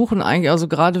versuchen eigentlich, also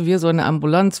gerade wir so in der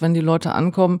Ambulanz, wenn die Leute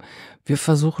ankommen, wir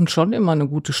versuchen schon immer eine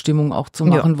gute Stimmung auch zu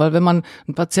machen, weil wenn man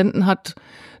einen Patienten hat,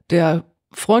 der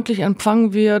freundlich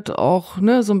empfangen wird, auch,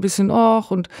 ne, so ein bisschen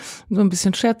und so ein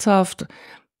bisschen scherzhaft,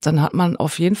 dann hat man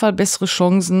auf jeden Fall bessere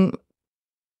Chancen,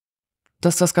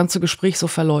 dass das ganze Gespräch so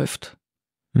verläuft.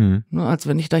 Ne, als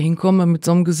wenn ich da hinkomme mit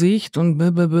so einem Gesicht und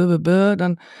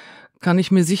dann kann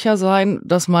ich mir sicher sein,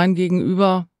 dass mein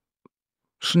Gegenüber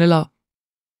schneller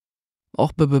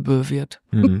auch wird.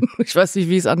 Ich weiß nicht,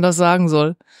 wie ich es anders sagen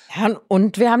soll. Ja,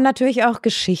 und wir haben natürlich auch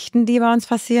Geschichten, die bei uns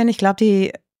passieren. Ich glaube,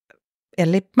 die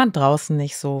erlebt man draußen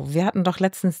nicht so. Wir hatten doch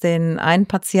letztens den einen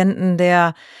Patienten,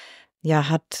 der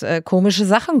hat komische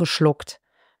Sachen geschluckt.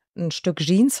 Ein Stück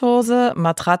Jeanshose,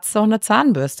 Matratze und eine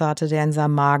Zahnbürste hatte der in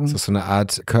seinem Magen. Ist das so eine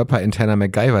Art körperinterner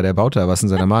MacGyver, der baut da was in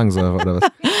seiner Magensäure oder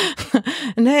was?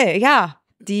 Nee, ja,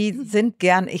 die sind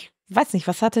gern, ich weiß nicht,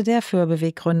 was hatte der für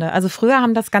Beweggründe? Also früher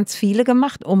haben das ganz viele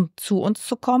gemacht, um zu uns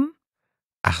zu kommen.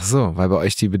 Ach so, weil bei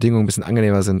euch die Bedingungen ein bisschen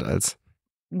angenehmer sind als...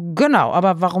 Genau,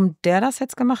 aber warum der das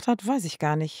jetzt gemacht hat, weiß ich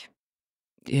gar nicht.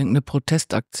 Irgendeine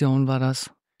Protestaktion war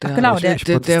das. Ach genau, ich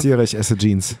protestiere, ich esse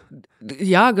Jeans.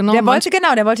 Ja, genau. Der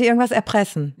wollte irgendwas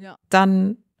erpressen. Ja.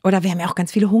 Oder wir haben ja auch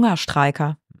ganz viele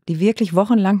Hungerstreiker, die wirklich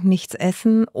wochenlang nichts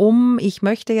essen, ich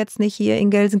möchte jetzt nicht hier in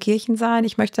Gelsenkirchen sein,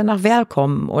 ich möchte nach Werl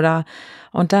kommen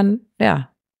und dann,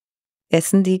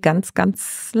 essen die ganz,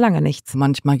 ganz lange nichts.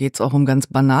 Manchmal geht es auch um ganz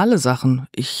banale Sachen.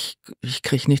 Ich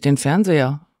kriege nicht den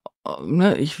Fernseher.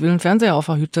 Ne? Ich will einen Fernseher auf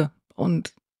der Hütte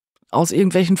und aus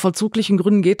irgendwelchen vollzuglichen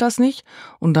Gründen geht das nicht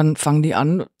und dann fangen die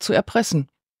an zu erpressen.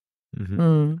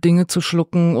 Dinge zu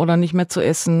schlucken oder nicht mehr zu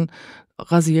essen,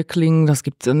 Rasierklingen, das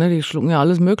gibt's ja, ne? Die schlucken ja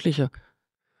alles Mögliche.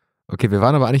 Okay, wir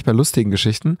waren aber eigentlich bei lustigen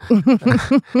Geschichten.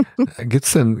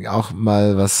 Gibt's denn auch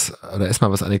mal was, oder ist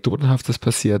mal was Anekdotenhaftes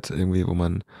passiert, irgendwie, wo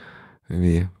man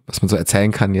irgendwie, was man so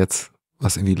erzählen kann jetzt,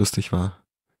 was irgendwie lustig war?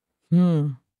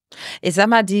 Ich sag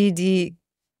mal, die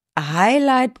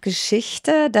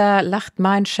Highlight-Geschichte, da lacht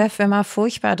mein Chef immer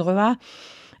furchtbar drüber.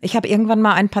 Ich habe irgendwann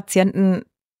mal einen Patienten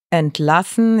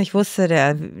entlassen. Ich wusste,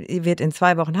 der wird in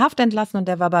 2 Wochen Haft entlassen und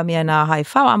der war bei mir in einer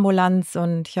HIV-Ambulanz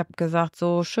und ich habe gesagt,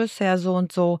 so, tschüss, Herr so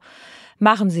und so,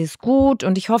 machen Sie es gut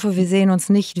und ich hoffe, wir sehen uns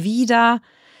nicht wieder.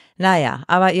 Naja,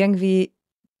 aber irgendwie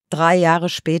 3 Jahre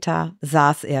später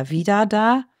saß er wieder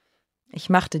da. Ich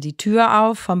machte die Tür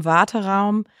auf vom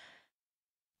Warteraum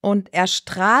und er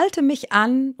strahlte mich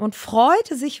an und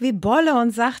freute sich wie Bolle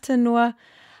und sagte nur,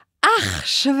 ach,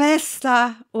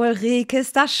 Schwester Ulrike,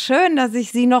 ist das schön, dass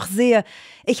ich Sie noch sehe.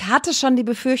 Ich hatte schon die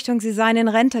Befürchtung, Sie seien in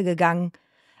Rente gegangen.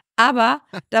 Aber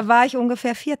da war ich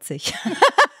ungefähr 40.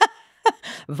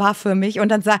 War für mich. Und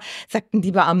dann sagten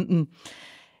die Beamten,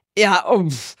 ja,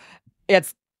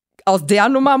 jetzt aus der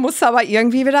Nummer muss er aber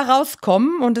irgendwie wieder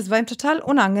rauskommen. Und es war ihm total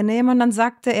unangenehm. Und dann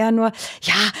sagte er nur,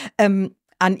 ja,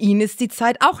 an Ihnen ist die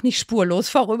Zeit auch nicht spurlos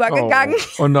vorübergegangen.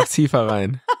 Oh, und noch tiefer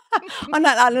rein. Und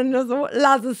dann alle nur so,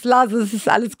 lass es, ist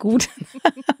alles gut.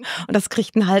 Und das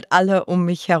kriegten halt alle um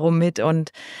mich herum mit.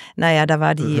 Und naja, da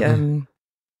war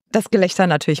das Gelächter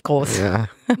natürlich groß. Ja.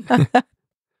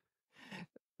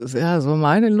 Ja, so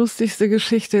meine lustigste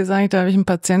Geschichte ist eigentlich, da habe ich einen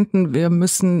Patienten,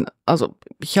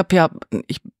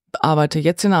 ich arbeite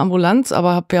jetzt in der Ambulanz,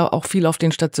 aber habe ja auch viel auf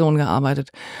den Stationen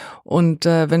gearbeitet. Und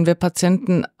wenn wir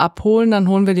Patienten abholen, dann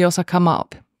holen wir die aus der Kammer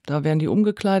ab. Da werden die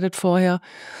umgekleidet vorher.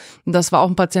 Und das war auch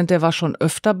ein Patient, der war schon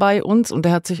öfter bei uns und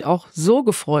der hat sich auch so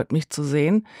gefreut, mich zu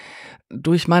sehen.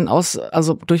 Durch meinen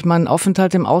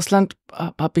Aufenthalt im Ausland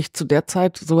habe ich zu der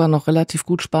Zeit sogar noch relativ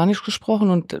gut Spanisch gesprochen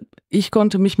und ich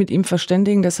konnte mich mit ihm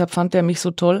verständigen, deshalb fand er mich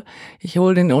so toll. Ich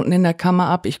hole den unten in der Kammer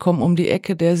ab, ich komme um die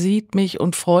Ecke, der sieht mich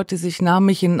und freute sich, nahm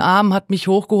mich in den Arm, hat mich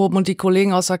hochgehoben und die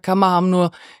Kollegen aus der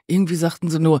Kammer sagten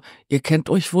sie nur, ihr kennt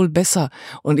euch wohl besser.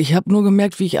 Und ich habe nur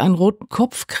gemerkt, wie ich einen roten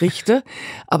Kopf kriegte,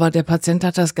 aber der Patient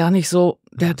hat das gar nicht so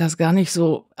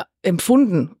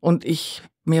empfunden und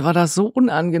mir war das so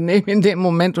unangenehm in dem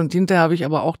Moment und hinterher habe ich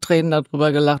aber auch Tränen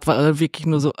darüber gelacht, weil wirklich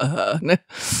nur so, ne?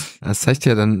 Das zeigt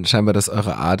ja dann scheinbar, dass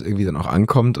eure Art irgendwie dann auch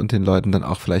ankommt und den Leuten dann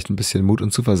auch vielleicht ein bisschen Mut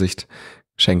und Zuversicht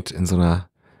schenkt in so einer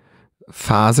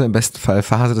Phase, im besten Fall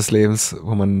Phase des Lebens,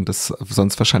 wo man das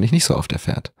sonst wahrscheinlich nicht so oft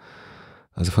erfährt.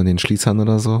 Also von den Schließern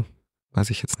oder so, weiß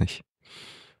ich jetzt nicht.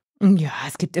 Ja,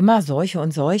 es gibt immer solche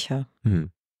und solche.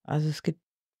 Also es gibt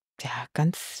ja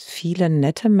ganz viele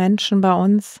nette Menschen bei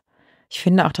uns. Ich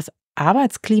finde auch, das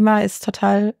Arbeitsklima ist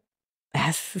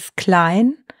es ist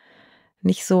klein.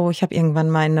 Nicht so, ich habe irgendwann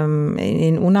mal in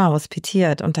den UNA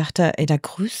hospitiert und dachte, da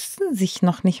grüßen sich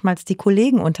noch nicht mal die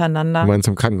Kollegen untereinander. Du meinst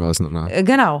im Krankenhaus, oder?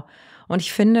 Genau. Und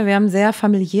ich finde, wir haben ein sehr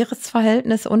familiäres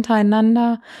Verhältnis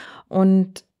untereinander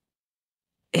und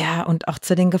ja, und auch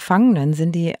zu den Gefangenen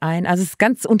also es ist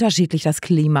ganz unterschiedlich, das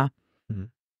Klima.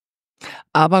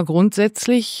 Aber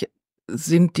grundsätzlich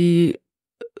sind die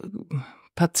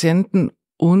Patienten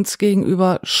uns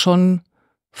gegenüber schon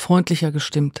freundlicher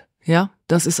gestimmt. Ja,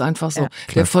 das ist einfach so. Ja,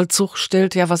 der Vollzug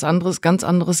stellt ja was anderes, ganz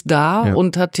anderes dar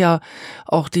und hat ja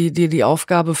auch die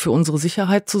Aufgabe, für unsere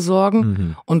Sicherheit zu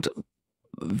sorgen. Und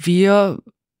wir,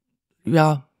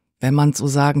 ja, wenn man es so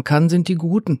sagen kann, sind die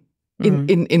Guten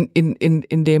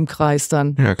in dem Kreis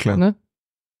dann. Ja, klar. Ne?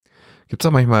 Gibt es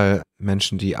auch manchmal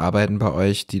Menschen, die arbeiten bei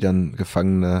euch, die dann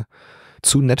Gefangene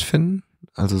zu nett finden?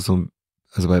 Also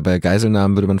bei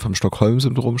Geiselnahmen würde man vom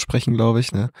Stockholm-Syndrom sprechen, glaube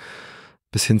ich, ne?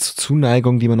 Bis hin zu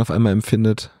Zuneigung, die man auf einmal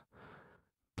empfindet.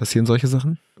 Passieren solche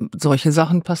Sachen? Solche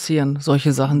Sachen passieren.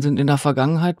 Solche Sachen sind in der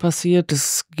Vergangenheit passiert.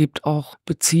 Es gibt auch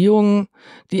Beziehungen,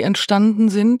 die entstanden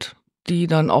sind, die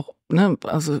dann auch, ne,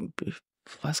 also ich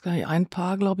weiß gar nicht, ein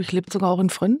Paar, glaube ich, lebt sogar auch in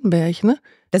Fröndenberg, ne?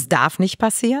 Das darf nicht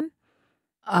passieren.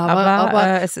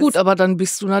 Aber gut, aber dann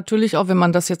bist du natürlich auch, wenn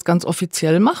man das jetzt ganz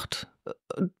offiziell macht,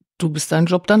 du bist deinen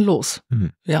Job dann los.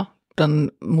 Ja,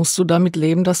 dann musst du damit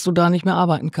leben, dass du da nicht mehr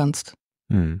arbeiten kannst.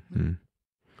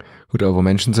 Gut, aber wo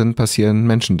Menschen sind, passieren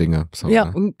Menschendinge. So,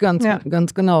 ja, ne?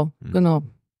 Ganz genau, genau.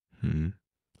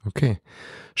 Okay.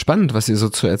 Spannend, was ihr so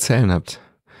zu erzählen habt.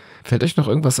 Fällt euch noch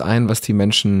irgendwas ein, was die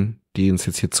Menschen, die uns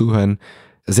jetzt hier zuhören,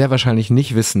 sehr wahrscheinlich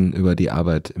nicht wissen über die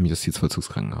Arbeit im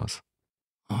Justizvollzugskrankenhaus?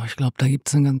 Oh, ich glaube, da gibt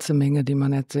es eine ganze Menge, die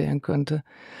man erzählen könnte.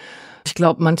 Ich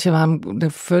glaube, manche haben eine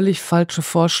völlig falsche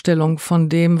Vorstellung von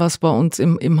dem, was bei uns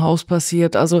im Haus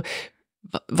passiert. Also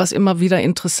was immer wieder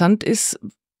interessant ist,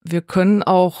 wir können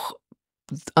auch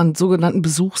an sogenannten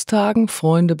Besuchstagen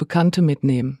Freunde, Bekannte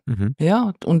mitnehmen,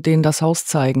 ja, und denen das Haus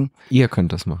zeigen. Ihr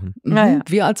könnt das machen. Ja.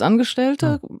 Wir als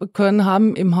Angestellte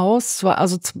haben im Haus,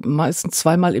 meistens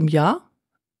zweimal im Jahr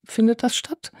findet das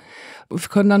statt. Wir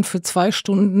können dann für 2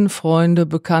 Stunden Freunde,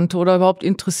 Bekannte oder überhaupt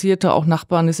Interessierte, auch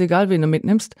Nachbarn, ist egal, wen du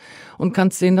mitnimmst, und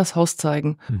kannst denen das Haus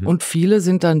zeigen. Und viele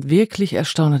sind dann wirklich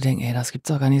erstaunt und denken, das gibt's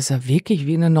doch gar nicht, ist ja wirklich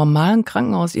wie in einem normalen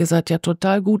Krankenhaus, ihr seid ja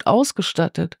total gut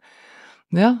ausgestattet.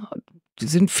 Ja,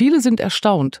 viele sind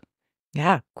erstaunt.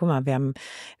 Ja, guck mal, wir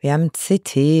haben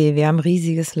CT, wir haben ein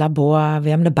riesiges Labor,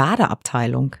 wir haben eine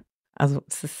Badeabteilung. Also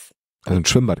es ist ein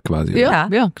Schwimmbad quasi. Ja,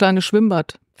 kleines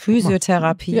Schwimmbad.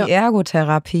 Physiotherapie,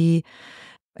 Ergotherapie.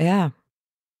 Ja,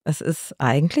 es ist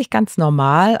eigentlich ganz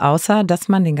normal, außer dass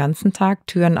man den ganzen Tag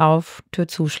Türen auf, Tür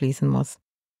zuschließen muss.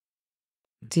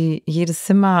 Jedes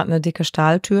Zimmer hat eine dicke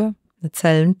Stahltür, eine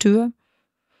Zellentür.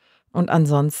 Und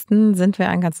ansonsten sind wir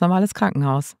ein ganz normales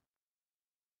Krankenhaus.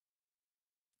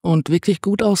 Und wirklich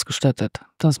gut ausgestattet.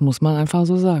 Das muss man einfach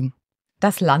so sagen.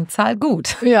 Das Land zahlt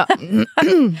gut. Ja.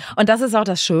 Und das ist auch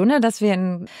das Schöne, dass wir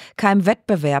in keinem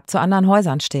Wettbewerb zu anderen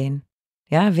Häusern stehen.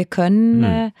 Ja, wir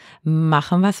können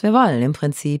machen, was wir wollen im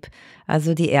Prinzip.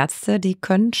 Also die Ärzte, die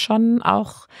können schon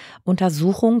auch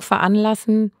Untersuchungen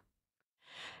veranlassen.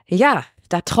 Ja,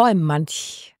 da träumen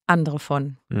manch andere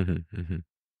von.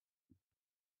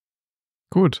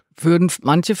 Gut. Würden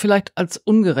manche vielleicht als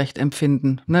ungerecht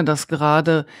empfinden, ne, das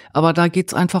gerade, aber da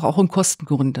geht's einfach auch um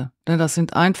Kostengründe. Denn das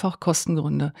sind einfach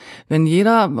Kostengründe.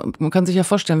 Man kann sich ja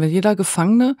vorstellen, wenn jeder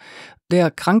Gefangene,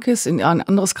 der krank ist, in ein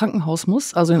anderes Krankenhaus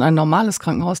muss, also in ein normales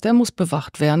Krankenhaus, der muss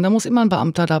bewacht werden, da muss immer ein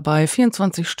Beamter dabei,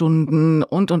 24 Stunden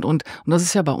und. Und das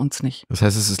ist ja bei uns nicht. Das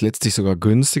heißt, es ist letztlich sogar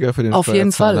günstiger für den Auf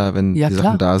jeden Steuerzahler, Fall. wenn Ja, die klar.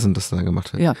 Sachen da sind, dass dann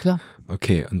gemacht wird. Ja, klar.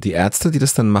 Okay, und die Ärzte, die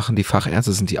das dann machen, die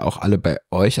Fachärzte, sind die auch alle bei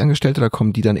euch angestellt oder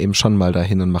kommen die dann eben schon mal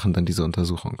dahin und machen dann diese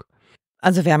Untersuchung?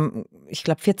 Also wir haben, ich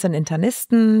glaube, 14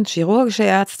 Internisten, chirurgische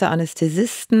Ärzte,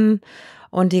 Anästhesisten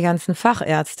und die ganzen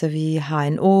Fachärzte wie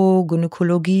HNO,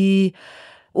 Gynäkologie,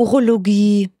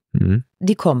 Urologie,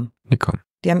 die kommen.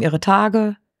 Die haben ihre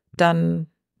Tage, dann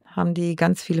haben die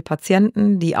ganz viele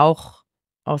Patienten, die auch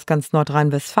aus ganz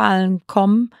Nordrhein-Westfalen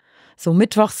kommen. So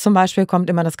mittwochs zum Beispiel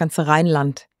kommt immer das ganze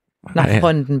Rheinland nach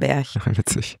Fröndenberg.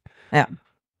 Witzig. Ja.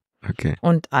 Okay.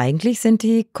 Und eigentlich sind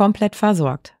die komplett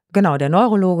versorgt. Genau, der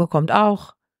Neurologe kommt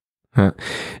auch. Ja.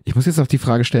 Ich muss jetzt noch die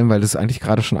Frage stellen, weil du es eigentlich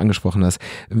gerade schon angesprochen hast.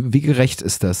 Wie gerecht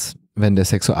ist das, wenn der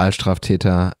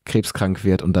Sexualstraftäter krebskrank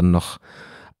wird und dann noch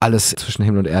alles zwischen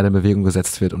Himmel und Erde in Bewegung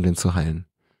gesetzt wird, um den zu heilen?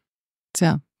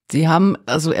 Tja, die haben,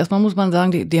 also erstmal muss man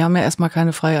sagen, die haben ja erstmal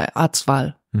keine freie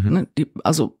Arztwahl. Ne?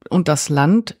 Und das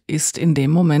Land ist in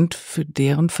dem Moment für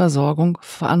deren Versorgung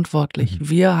verantwortlich.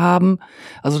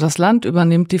 Also das Land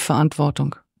übernimmt die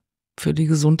Verantwortung für die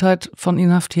Gesundheit von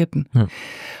Inhaftierten. Ja.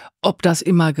 Ob das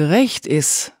immer gerecht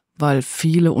ist, weil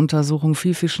viele Untersuchungen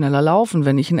viel, viel schneller laufen.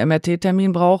 Wenn ich einen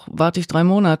MRT-Termin brauche, warte ich 3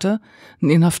 Monate.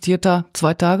 Ein Inhaftierter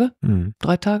 2 Tage,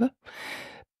 3 Tage.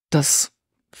 Das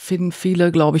finden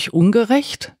viele, glaube ich,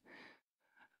 ungerecht.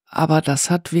 Aber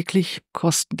das hat wirklich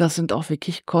Kosten, das sind auch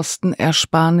wirklich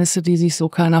Kostenersparnisse, die sich so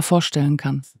keiner vorstellen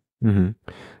kann.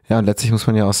 Ja, und letztlich muss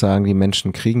man ja auch sagen, die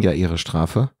Menschen kriegen ja ihre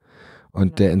Strafe.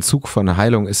 Und der Entzug von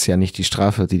Heilung ist ja nicht die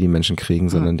Strafe, die Menschen kriegen,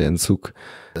 sondern der Entzug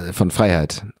von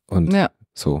Freiheit. Und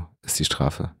so ist die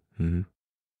Strafe.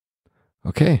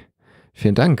 Okay,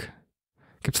 vielen Dank.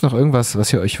 Gibt es noch irgendwas,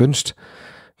 was ihr euch wünscht,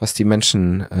 was die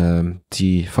Menschen,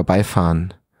 die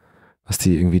vorbeifahren, was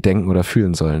die irgendwie denken oder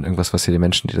fühlen sollen? Irgendwas, was ihr den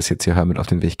Menschen, die das jetzt hier hören, mit auf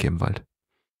den Weg geben wollt?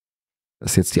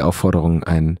 Das ist jetzt die Aufforderung,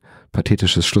 ein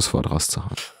pathetisches Schlusswort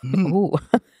rauszuhauen.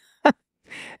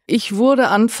 Ich wurde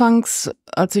anfangs,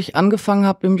 als ich angefangen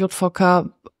habe im JVK,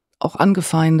 auch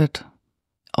angefeindet.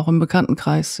 Auch im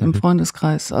Bekanntenkreis, im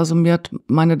Freundeskreis. Also mir hat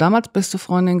meine damals beste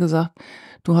Freundin gesagt,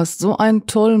 du hast so einen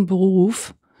tollen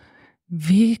Beruf.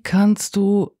 Wie kannst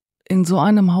du in so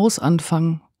einem Haus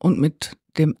anfangen und mit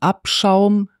dem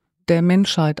Abschaum der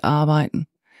Menschheit arbeiten?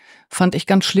 Fand ich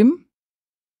ganz schlimm.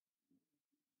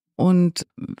 Und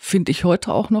finde ich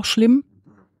heute auch noch schlimm.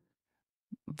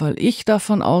 Weil ich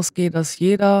davon ausgehe, dass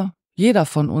jeder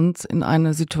von uns in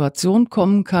eine Situation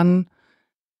kommen kann,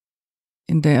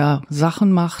 in der er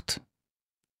Sachen macht,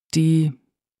 die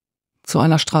zu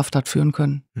einer Straftat führen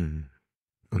können.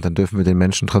 Und dann dürfen wir den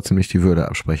Menschen trotzdem nicht die Würde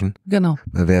absprechen. Genau.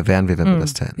 Weil wer wären wir, wenn wir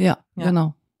das täten? Ja,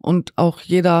 genau. Und auch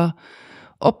jeder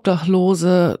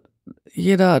Obdachlose,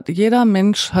 jeder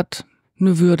Mensch hat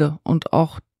eine Würde und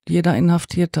auch jeder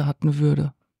Inhaftierte hat eine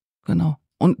Würde. Genau.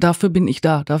 Und dafür bin ich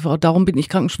da. Darum bin ich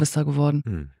Krankenschwester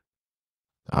geworden.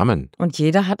 Amen. Und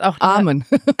jeder hat auch eine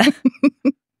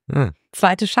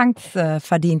zweite Chance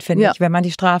verdient, finde ich, wenn man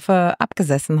die Strafe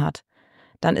abgesessen hat.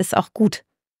 Dann ist auch gut.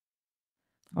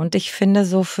 Und ich finde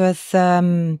so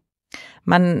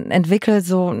man entwickelt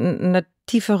so eine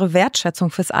tiefere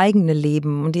Wertschätzung fürs eigene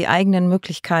Leben und die eigenen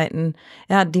Möglichkeiten,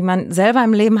 die man selber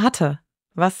im Leben hatte,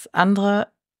 was anderen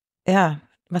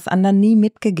nie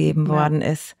mitgegeben worden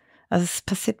ist. Also es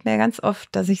passiert mir ganz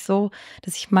oft, dass ich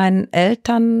meinen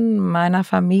Eltern, meiner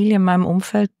Familie, meinem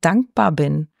Umfeld dankbar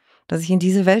bin, dass ich in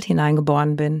diese Welt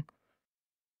hineingeboren bin.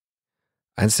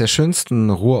 Eines der schönsten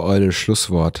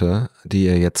Ruhe-Eule-Schlussworte, die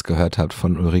ihr jetzt gehört habt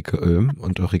von Ulrike Oehm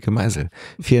und Ulrike Meisel.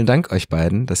 Vielen Dank euch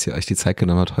beiden, dass ihr euch die Zeit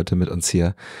genommen habt, heute mit uns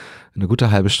hier eine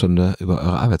gute halbe Stunde über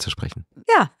eure Arbeit zu sprechen.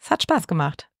 Ja, es hat Spaß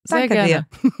gemacht. Sehr Danke gerne.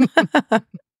 dir.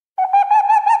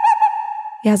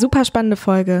 Ja, super spannende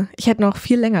Folge. Ich hätte noch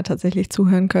viel länger tatsächlich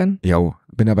zuhören können. Jo,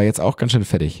 bin aber jetzt auch ganz schön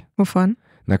fertig. Wovon?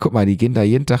 Na guck mal, die gehen da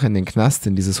jeden Tag in den Knast,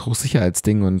 in dieses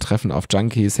Hochsicherheitsding und treffen auf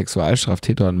Junkies,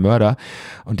 Sexualstraftäter und Mörder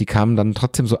und die kamen dann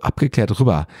trotzdem so abgeklärt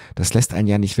rüber. Das lässt einen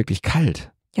ja nicht wirklich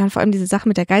kalt. Ja, und vor allem diese Sache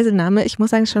mit der Geiselnahme, ich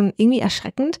muss sagen, schon irgendwie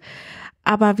erschreckend.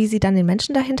 Aber wie sie dann den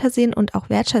Menschen dahinter sehen und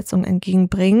auch Wertschätzung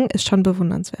entgegenbringen, ist schon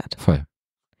bewundernswert. Voll.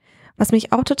 Was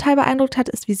mich auch total beeindruckt hat,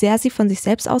 ist, wie sehr sie von sich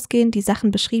selbst ausgehend die Sachen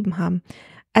beschrieben haben.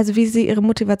 Also wie sie ihre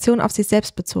Motivation auf sich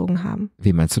selbst bezogen haben.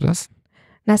 Wie meinst du das?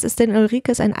 Na, es ist den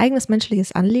Ulrikes ein eigenes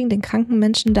menschliches Anliegen, den kranken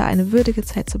Menschen da eine würdige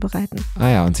Zeit zu bereiten. Ah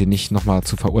ja, und sie nicht nochmal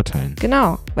zu verurteilen.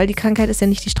 Genau, weil die Krankheit ist ja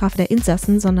nicht die Strafe der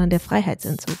Insassen, sondern der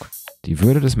Freiheitsentzug. Die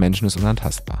Würde des Menschen ist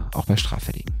unantastbar, auch bei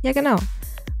Straffälligen. Ja, genau.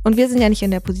 Und wir sind ja nicht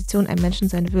in der Position, einem Menschen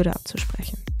seine Würde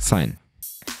abzusprechen. Sein.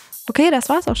 Okay, das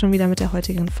war's auch schon wieder mit der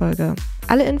heutigen Folge.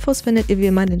 Alle Infos findet ihr wie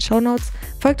immer in den Shownotes.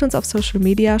 Folgt uns auf Social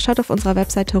Media, schaut auf unserer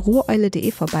Webseite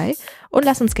ruhe-eule.de vorbei und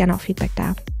lasst uns gerne auch Feedback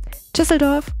da.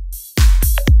 Tschüsseldorf!